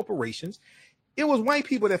white-owned corporations. It was white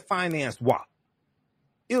people that financed WAP.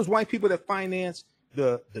 It was white people that financed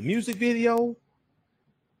the music video,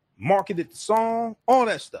 marketed the song, all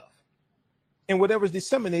that stuff. And whatever's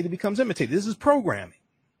disseminated becomes imitated. This is programming.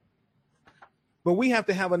 But we have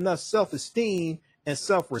to have enough self-esteem and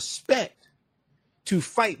self-respect to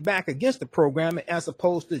fight back against the programming as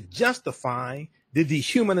opposed to justifying the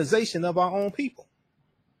dehumanization of our own people.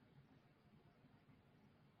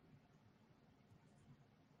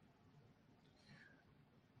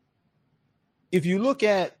 If you look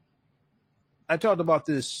at, I talked about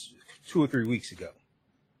this 2 or 3 weeks ago.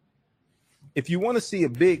 If you want to see a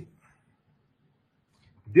big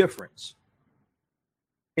difference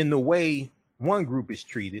in the way one group is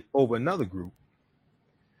treated over another group,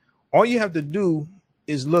 all you have to do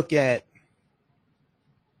is look at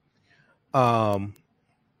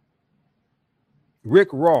Rick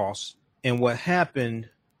Ross and what happened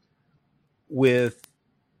with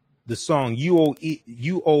the song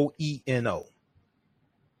UOENO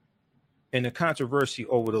and the controversy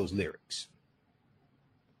over those lyrics.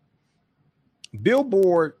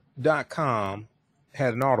 Billboard.com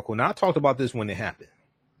had an article. Now, I talked about this when it happened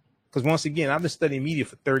because once again, I've been studying media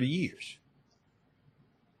for 30 years.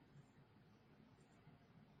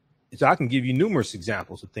 So I can give you numerous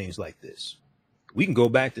examples of things like this. We can go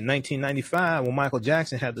back to 1995 when Michael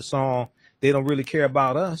Jackson had the song, "They Don't Really Care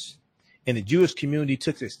About Us." And the Jewish community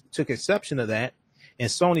took exception to that. And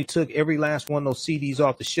Sony took every last one of those CDs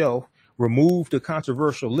off the shelf, removed the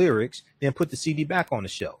controversial lyrics, then put the CD back on the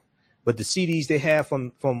shelf. But the CDs they have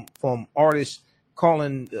from artists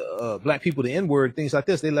calling black people the N-word, things like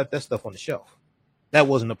this, they left that stuff on the shelf. That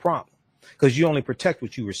wasn't a problem because you only protect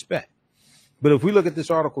what you respect. But if we look at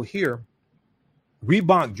this article here,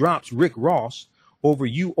 Reebok drops Rick Ross over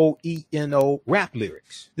UOENO rap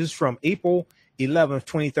lyrics. This is from April 11th,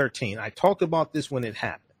 2013. I talked about this when it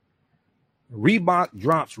happened. Reebok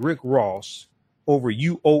drops Rick Ross over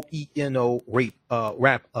UOENO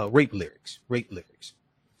rape lyrics.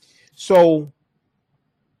 So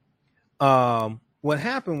what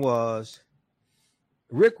happened was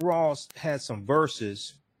Rick Ross had some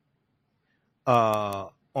verses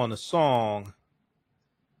on a song,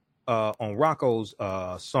 on Rocco's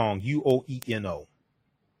song UOENO.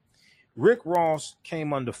 Rick Ross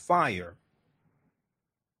came under fire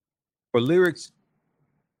for lyrics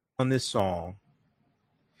on this song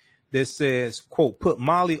that says, quote, put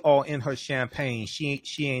Molly all in her champagne. She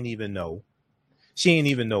ain't even know. She ain't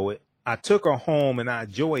even know it. I took her home and I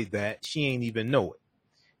enjoyed that. She ain't even know it.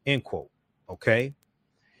 End quote. Okay.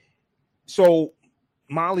 So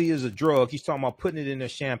Molly is a drug. He's talking about putting it in her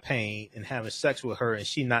champagne and having sex with her and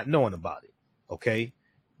she not knowing about it. Okay.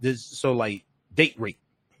 So like date rape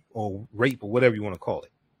or rape or whatever you want to call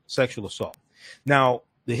it. Sexual assault. Now,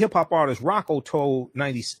 the hip hop artist Rocco told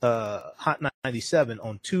Hot 97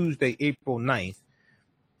 on Tuesday, April 9th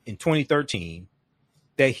in 2013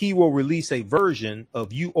 that he will release a version of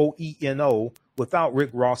UOENO without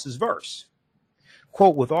Rick Ross's verse.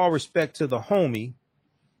 Quote, with all respect to the homie,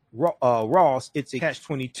 Ross, it's a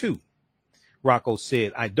catch-22. Rocco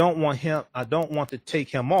said, I don't want to take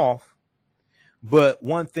him off, but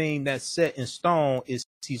one thing that's set in stone is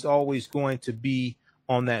he's always going to be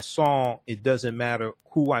on that song. It doesn't matter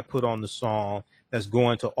who I put on the song, that's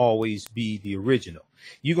going to always be the original.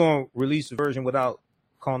 You gonna release a version without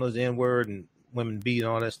calling us the N-word and women beat and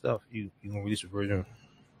all that stuff? You gonna release a version?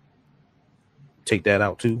 Take that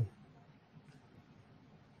out too?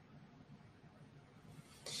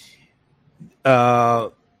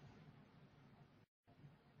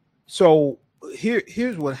 So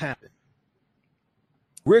here's what happened.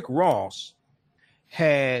 Rick Ross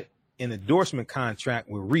had an endorsement contract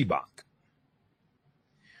with Reebok.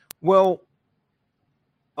 Well,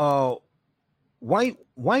 white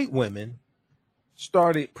women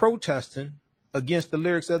started protesting against the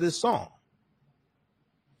lyrics of this song.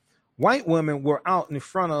 White women were out in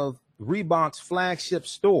front of Reebok's flagship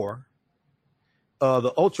store,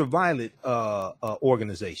 the Ultraviolet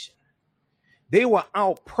organization. They were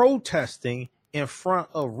out protesting in front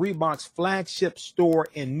of Reebok's flagship store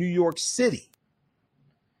in New York City.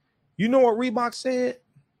 You know what Reebok said?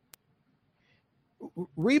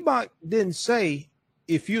 Reebok didn't say,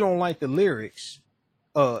 if you don't like the lyrics,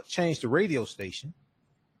 change the radio station.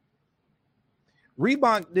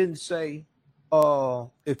 Reebok didn't say,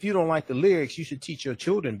 if you don't like the lyrics, you should teach your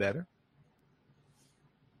children better.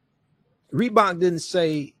 Reebok didn't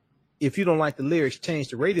say, if you don't like the lyrics, change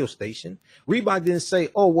the radio station. Reebok didn't say,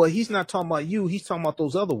 oh, well, he's not talking about you. He's talking about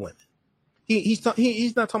those other women. He's not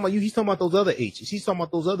talking about you. He's talking about those other H's. He's talking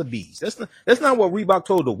about those other B's. That's not what Reebok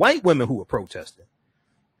told the white women who were protesting.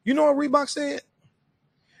 You know what Reebok said?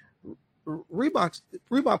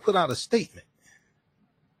 Reebok put out a statement.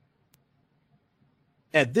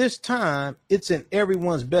 At this time, it's in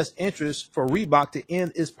everyone's best interest for Reebok to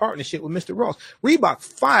end its partnership with Mr. Ross. Reebok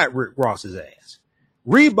fired Rick Ross's ass.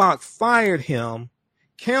 Reebok fired him,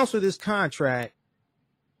 canceled his contract,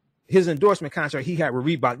 his endorsement contract he had with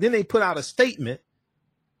Reebok. Then they put out a statement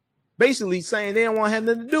basically saying they don't want to have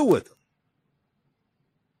nothing to do with him.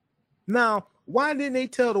 Now, why didn't they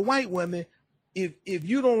tell the white women, if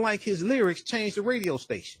you don't like his lyrics, change the radio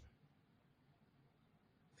station?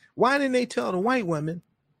 Why didn't they tell the white women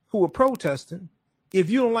who were protesting, if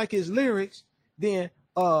you don't like his lyrics, then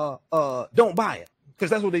don't buy it? Because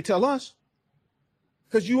that's what they tell us.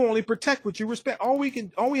 Because you only protect what you respect. All we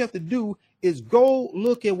have to do is go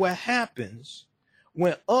look at what happens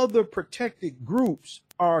when other protected groups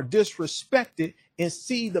are disrespected and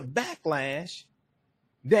see the backlash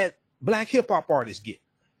that black hip hop artists get,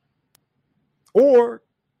 or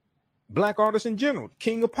black artists in general.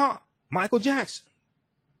 King of Pop, Michael Jackson.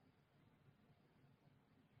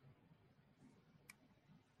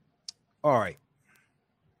 All right.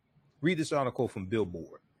 Read this article from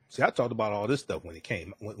Billboard. See, I talked about all this stuff when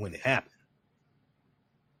it happened.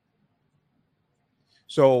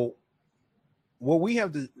 So what we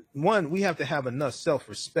have to have enough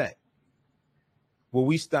self-respect where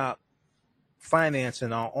we stop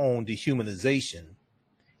financing our own dehumanization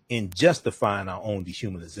and justifying our own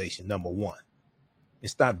dehumanization, number one,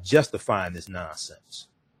 and stop justifying this nonsense.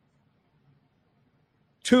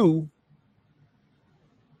 Two,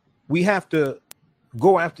 we have to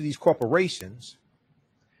go after these corporations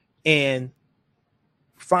and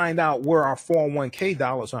find out where our 401k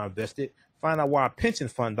dollars are invested, find out where our pension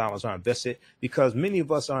fund dollars are invested, because many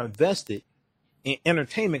of us are invested in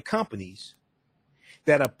entertainment companies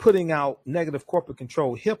that are putting out negative corporate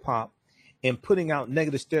control hip hop and putting out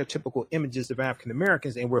negative stereotypical images of African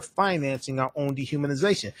Americans, and we're financing our own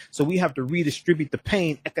dehumanization. So we have to redistribute the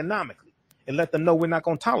pain economically and let them know we're not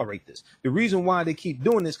going to tolerate this. The reason why they keep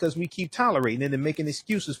doing this is because we keep tolerating it and making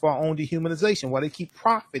excuses for our own dehumanization, while they keep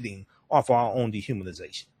profiting off our own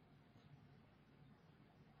dehumanization.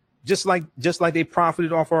 Just like they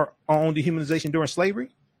profited off our own dehumanization during slavery,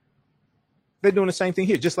 they're doing the same thing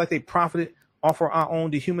here. Just like they profited offer our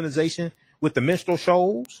own dehumanization with the minstrel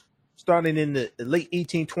shows, starting in the late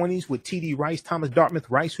 1820s with T.D. Rice, Thomas Dartmouth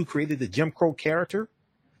Rice, who created the Jim Crow character.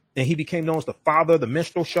 And he became known as the father of the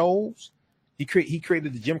minstrel shows. He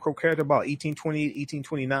created the Jim Crow character about 1828,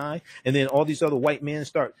 1829. And then all these other white men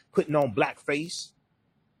start putting on blackface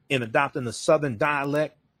and adopting the Southern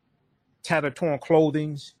dialect, tattered torn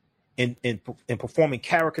clothing, and performing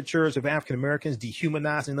caricatures of African Americans,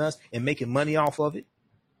 dehumanizing us and making money off of it.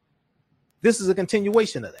 This is a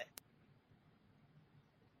continuation of that.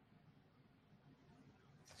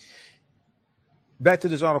 Back to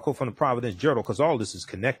this article from the Providence Journal, because all this is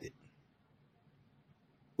connected.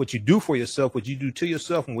 What you do for yourself, what you do to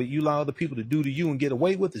yourself, and what you allow other people to do to you and get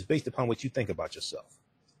away with is based upon what you think about yourself.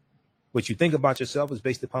 What you think about yourself is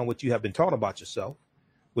based upon what you have been taught about yourself.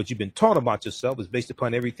 What you've been taught about yourself is based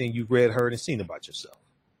upon everything you've read, heard, and seen about yourself.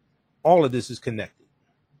 All of this is connected.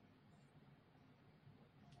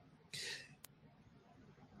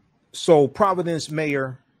 So Providence,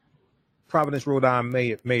 Rhode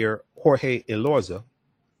Island Mayor Jorge Elorza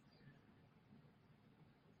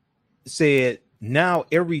said, now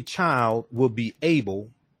every child will be able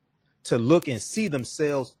to look and see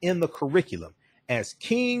themselves in the curriculum as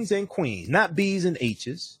kings and queens, not B's and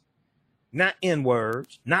H's, not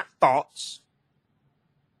N-words, not thoughts,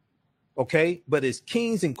 okay, but as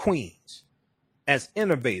kings and queens, as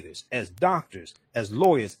innovators, as doctors, as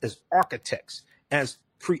lawyers, as architects, as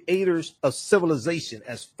creators of civilization,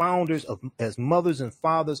 as founders of, as mothers and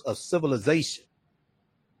fathers of civilization.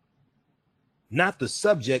 Not the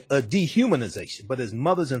subject of dehumanization, but as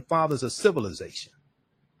mothers and fathers of civilization.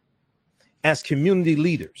 As community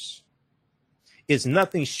leaders. It's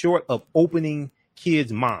nothing short of opening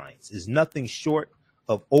kids' minds. It's nothing short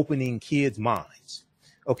of opening kids' minds.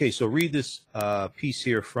 Okay, so read this piece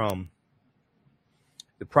here from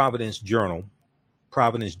the Providence Journal,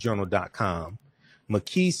 providencejournal.com.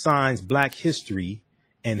 McKee signs Black history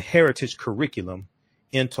and heritage curriculum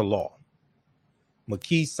into law.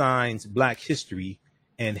 McKee signs Black history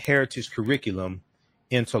and heritage curriculum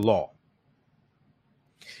into law.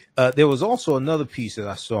 There was also another piece that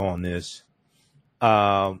I saw on this.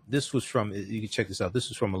 This was from, you can check this out. This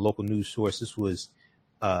was from a local news source. This was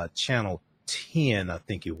Channel 10, I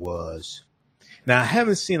think it was. Now, I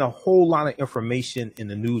haven't seen a whole lot of information in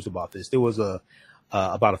the news about this. There was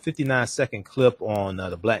about a 59-second clip on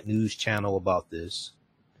the Black News Channel about this.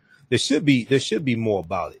 There should be more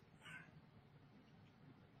about it.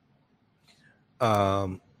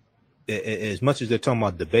 As much as they're talking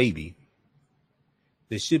about DaBaby,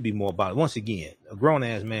 there should be more about it. Once again, a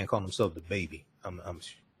grown-ass man calling himself DaBaby.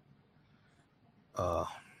 All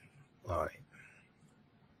right.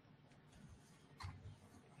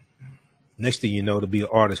 Next thing you know, to be an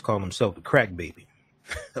artist calling himself the Crack Baby.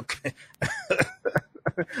 Okay.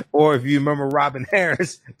 Or if you remember Robin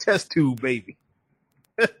Harris, Test Tube Baby.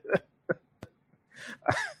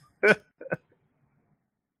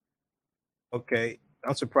 Okay.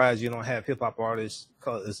 I'm surprised you don't have hip hop artists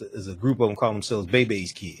as a group of them call themselves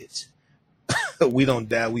Baby's Kids. We don't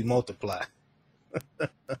die, we multiply.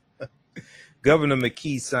 Governor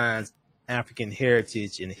McKee signs African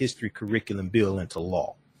Heritage and History Curriculum Bill into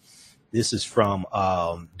law. This is from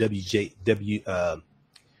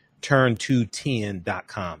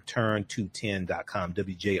turn210.com, turn210.com,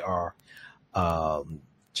 WJR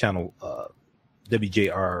channel,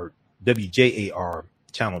 WJAR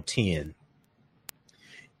channel 10,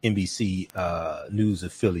 NBC news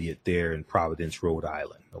affiliate there in Providence, Rhode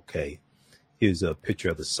Island. Okay, here's a picture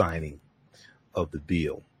of the signing of the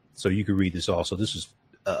bill. So you can read this also. This was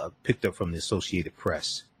picked up from the Associated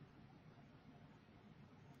Press.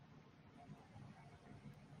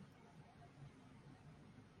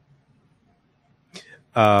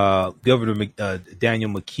 Governor Daniel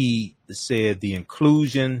McKee said the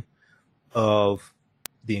inclusion of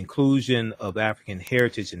African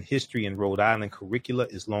heritage and history in Rhode Island curricula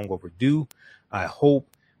is long overdue. I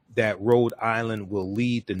hope that Rhode Island will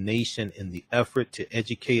lead the nation in the effort to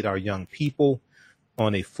educate our young people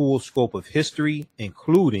on a full scope of history,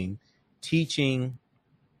 including teaching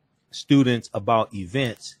students about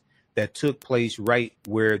events that took place right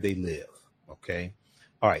where they live. Okay.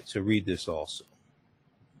 All right. So read this also.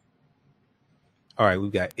 All right.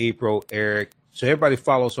 We've got April, Eric. So everybody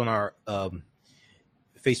follow us on our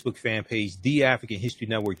Facebook fan page, The African History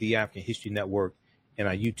Network, The African History Network, and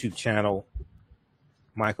our YouTube channel,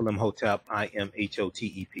 Michael M. Hotep,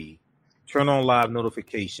 IMHOTEP. Turn on live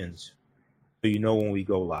notifications so you know when we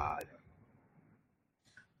go live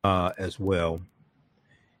as well.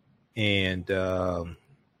 And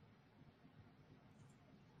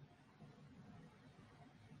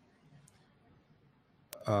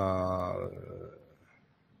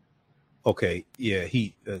Okay, yeah,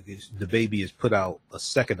 DaBaby has put out a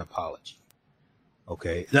second apology.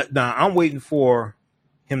 Okay, now I'm waiting for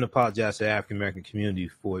him to apologize to the African American community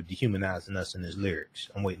for dehumanizing us in his lyrics.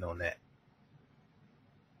 I'm waiting on that.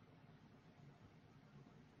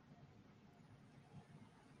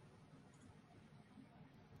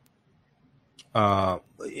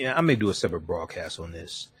 Yeah, I may do a separate broadcast on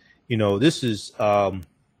this. You know, this is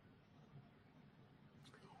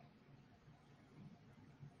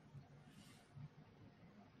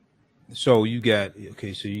so you got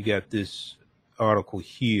this article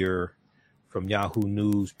here from Yahoo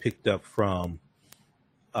News, picked up from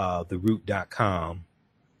theroot.com.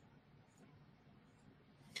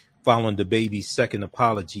 Following DaBaby's second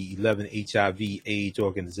apology, 11 HIV/AIDS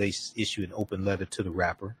organizations issue an open letter to the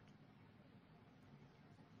rapper.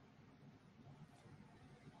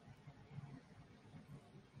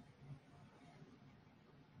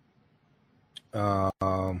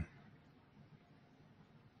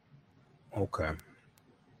 Okay.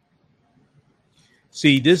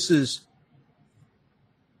 See, it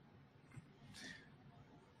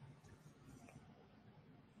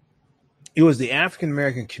was the African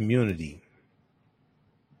American community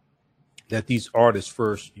that these artists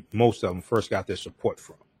most of them first got their support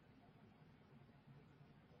from.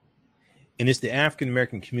 And it's the African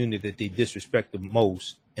American community that they disrespect the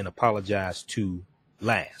most and apologize to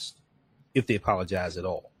last, if they apologize at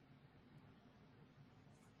all.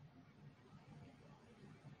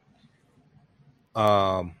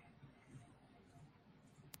 All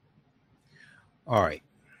right.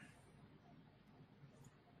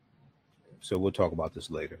 So we'll talk about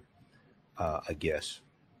this later, I guess.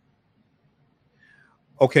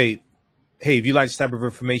 Okay. Hey, if you like this type of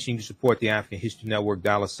information, you can support the African History Network,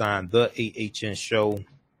 $, the AHN Show,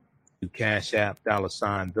 through Cash App,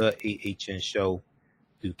 $, the AHN Show,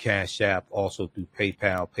 through Cash App, also through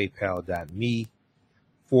PayPal, paypal.me/the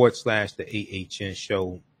AHN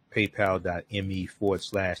Show,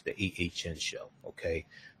 paypal.me/the AHN Show. Okay.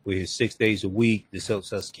 We're here 6 days a week. This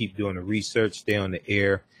helps us keep doing the research, stay on the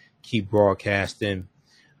air, keep broadcasting,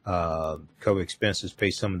 cover expenses, pay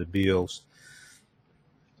some of the bills.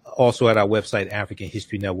 Also at our website,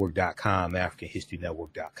 AfricanHistoryNetwork.com,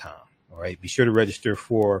 AfricanHistoryNetwork.com. All right. Be sure to register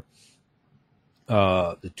for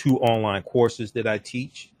the 2 online courses that I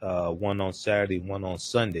teach, one on Saturday, one on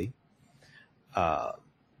Sunday. My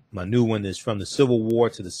new one is From the Civil War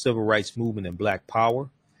to the Civil Rights Movement and Black Power,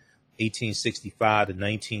 1865 to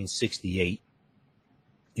 1968.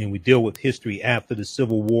 And we deal with history after the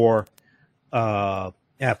Civil War,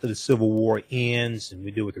 ends, and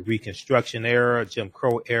we deal with the Reconstruction era, Jim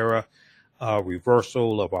Crow era,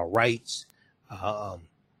 reversal of our rights, the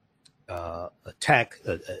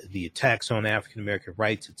attacks on African American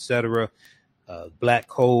rights, etc., black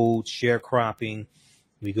code, sharecropping.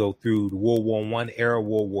 We go through the World War I era,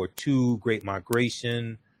 World War II, Great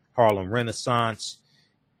Migration, Harlem Renaissance,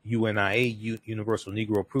 UNIA, Universal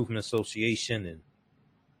Negro Improvement Association, and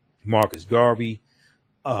Marcus Garvey,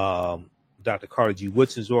 Dr. Carter G.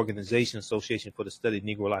 Woodson's organization, Association for the Study of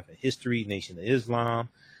Negro Life and History, Nation of Islam,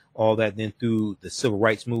 all that, then through the Civil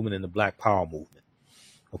Rights Movement and the Black Power Movement.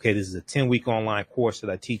 Okay, this is a 10-week online course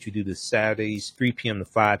that I teach. We do this Saturdays, 3 p.m. to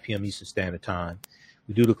 5 p.m. Eastern Standard Time.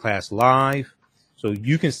 We do the class live. So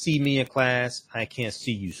you can see me in class. I can't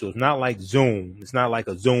see you. So it's not like Zoom. It's not like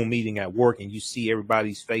a Zoom meeting at work and you see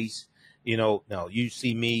everybody's face. You know, no, you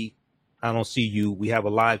see me. I don't see you. We have a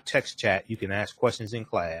live text chat. You can ask questions in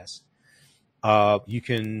class.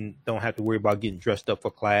 You don't have to worry about getting dressed up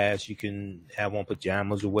for class. You can have on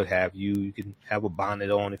pajamas or what have you. You can have a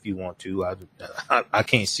bonnet on if you want to. I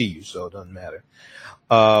can't see you, so it doesn't matter.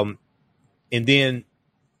 And then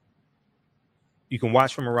you can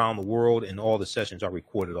watch from around the world, and all the sessions are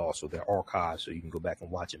recorded also. They're archived, so you can go back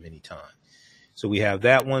and watch them anytime. So we have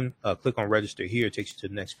that one. Click on register here. It takes you to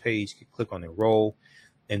the next page. Click on enroll.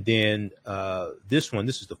 And then this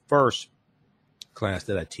is the first class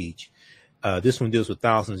that I teach. This one deals with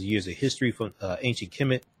thousands of years of history from ancient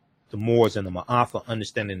Kemet, the Moors, and the Ma'afa,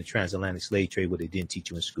 understanding the transatlantic slave trade, what they didn't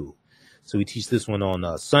teach you in school. So we teach this one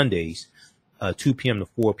on Sundays, 2 p.m. to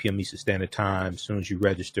 4 p.m. Eastern Standard Time. As soon as you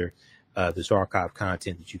register, there's archive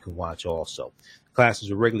content that you can watch also. The classes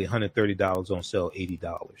are regularly $130, on sale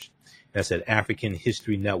 $80. That's at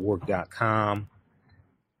AfricanHistoryNetwork.com,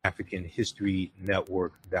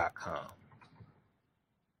 AfricanHistoryNetwork.com.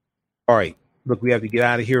 All right. Look, we have to get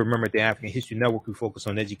out of here. Remember, at the African History Network, we focus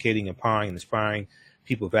on educating, empowering, and inspiring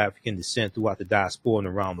people of African descent throughout the diaspora and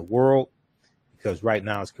around the world. Because right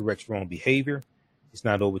now, it's correct wrong behavior. It's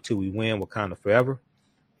not over till we win. Wakanda forever.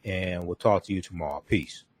 And we'll talk to you tomorrow.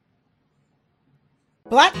 Peace.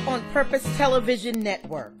 Black on Purpose Television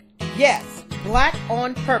Network. Yes, Black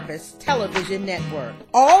on Purpose Television Network.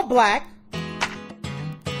 All black,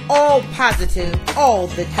 all positive, all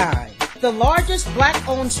the time. The largest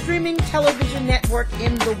black-owned streaming television network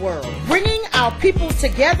in the world. Bringing our people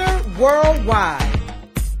together worldwide.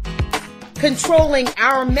 Controlling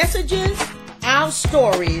our messages, our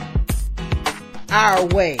stories, our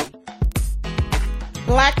way.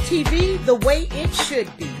 Black TV the way it should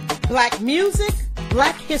be. Black music,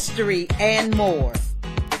 Black history, and more.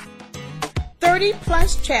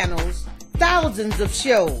 30+ channels, thousands of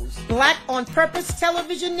shows. Black on Purpose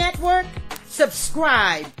Television Network.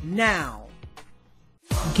 Subscribe now.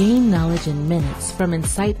 Gain knowledge in minutes from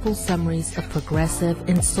insightful summaries of progressive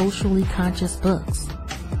and socially conscious books.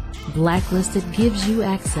 Blacklisted gives you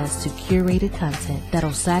access to curated content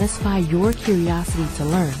that'll satisfy your curiosity to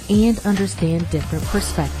learn and understand different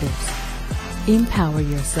perspectives. Empower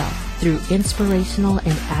yourself through inspirational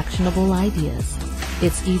and actionable ideas.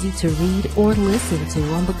 It's easy to read or listen to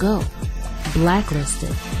on the go.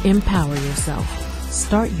 Blacklisted. Empower yourself.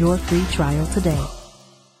 Start your free trial today.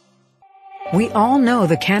 We all know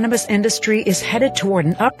the cannabis industry is headed toward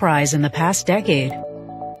an uprise in the past decade.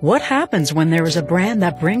 What happens when there is a brand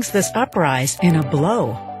that brings this uprise in a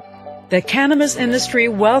blow? The cannabis industry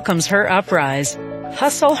welcomes her uprise.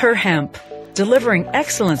 Hustle her hemp. Delivering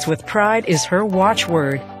excellence with pride is her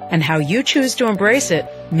watchword, and how you choose to embrace it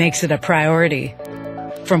makes it a priority.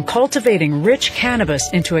 From cultivating rich cannabis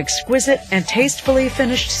into exquisite and tastefully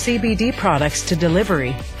finished CBD products to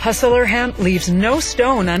delivery, Hustle Her Hemp leaves no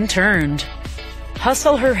stone unturned.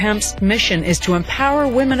 Hustle Her Hemp's mission is to empower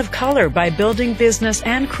women of color by building business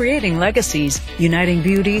and creating legacies, uniting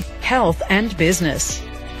beauty, health, and business.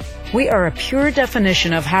 We are a pure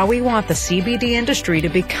definition of how we want the CBD industry to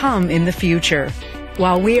become in the future.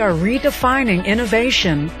 While we are redefining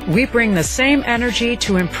innovation, we bring the same energy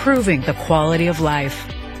to improving the quality of life.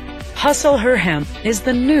 Hustle Her Hemp is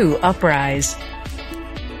the new uprise.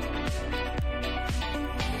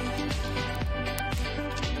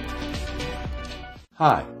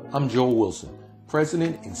 Hi, I'm Joel Wilson,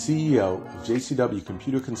 President and CEO of JCW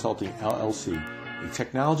Computer Consulting, LLC, a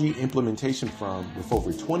technology implementation firm with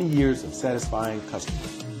over 20 years of satisfying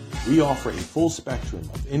customers. We offer a full spectrum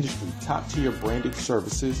of industry top-tier branded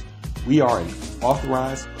services. We are an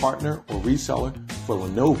authorized partner or reseller for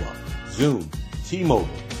Lenovo, Zoom, T-Mobile,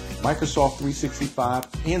 Microsoft 365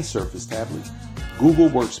 and Surface tablets, Google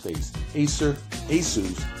Workspace, Acer,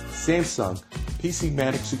 Asus, Samsung,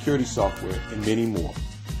 PCmatic security software, and many more.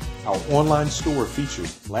 Our online store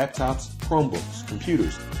features laptops, Chromebooks,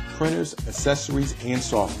 computers, printers, accessories, and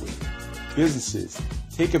software. Businesses,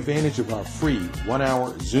 take advantage of our free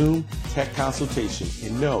 1-hour Zoom tech consultation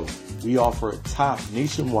and know we offer top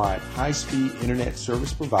nationwide high-speed internet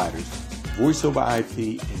service providers, voice over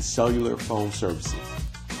IP, and cellular phone services.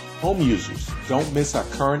 Home users, don't miss our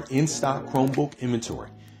current in-stock Chromebook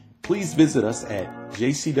inventory. Please visit us at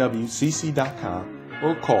jcwcc.com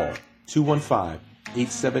or call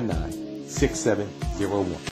 215-879-6701.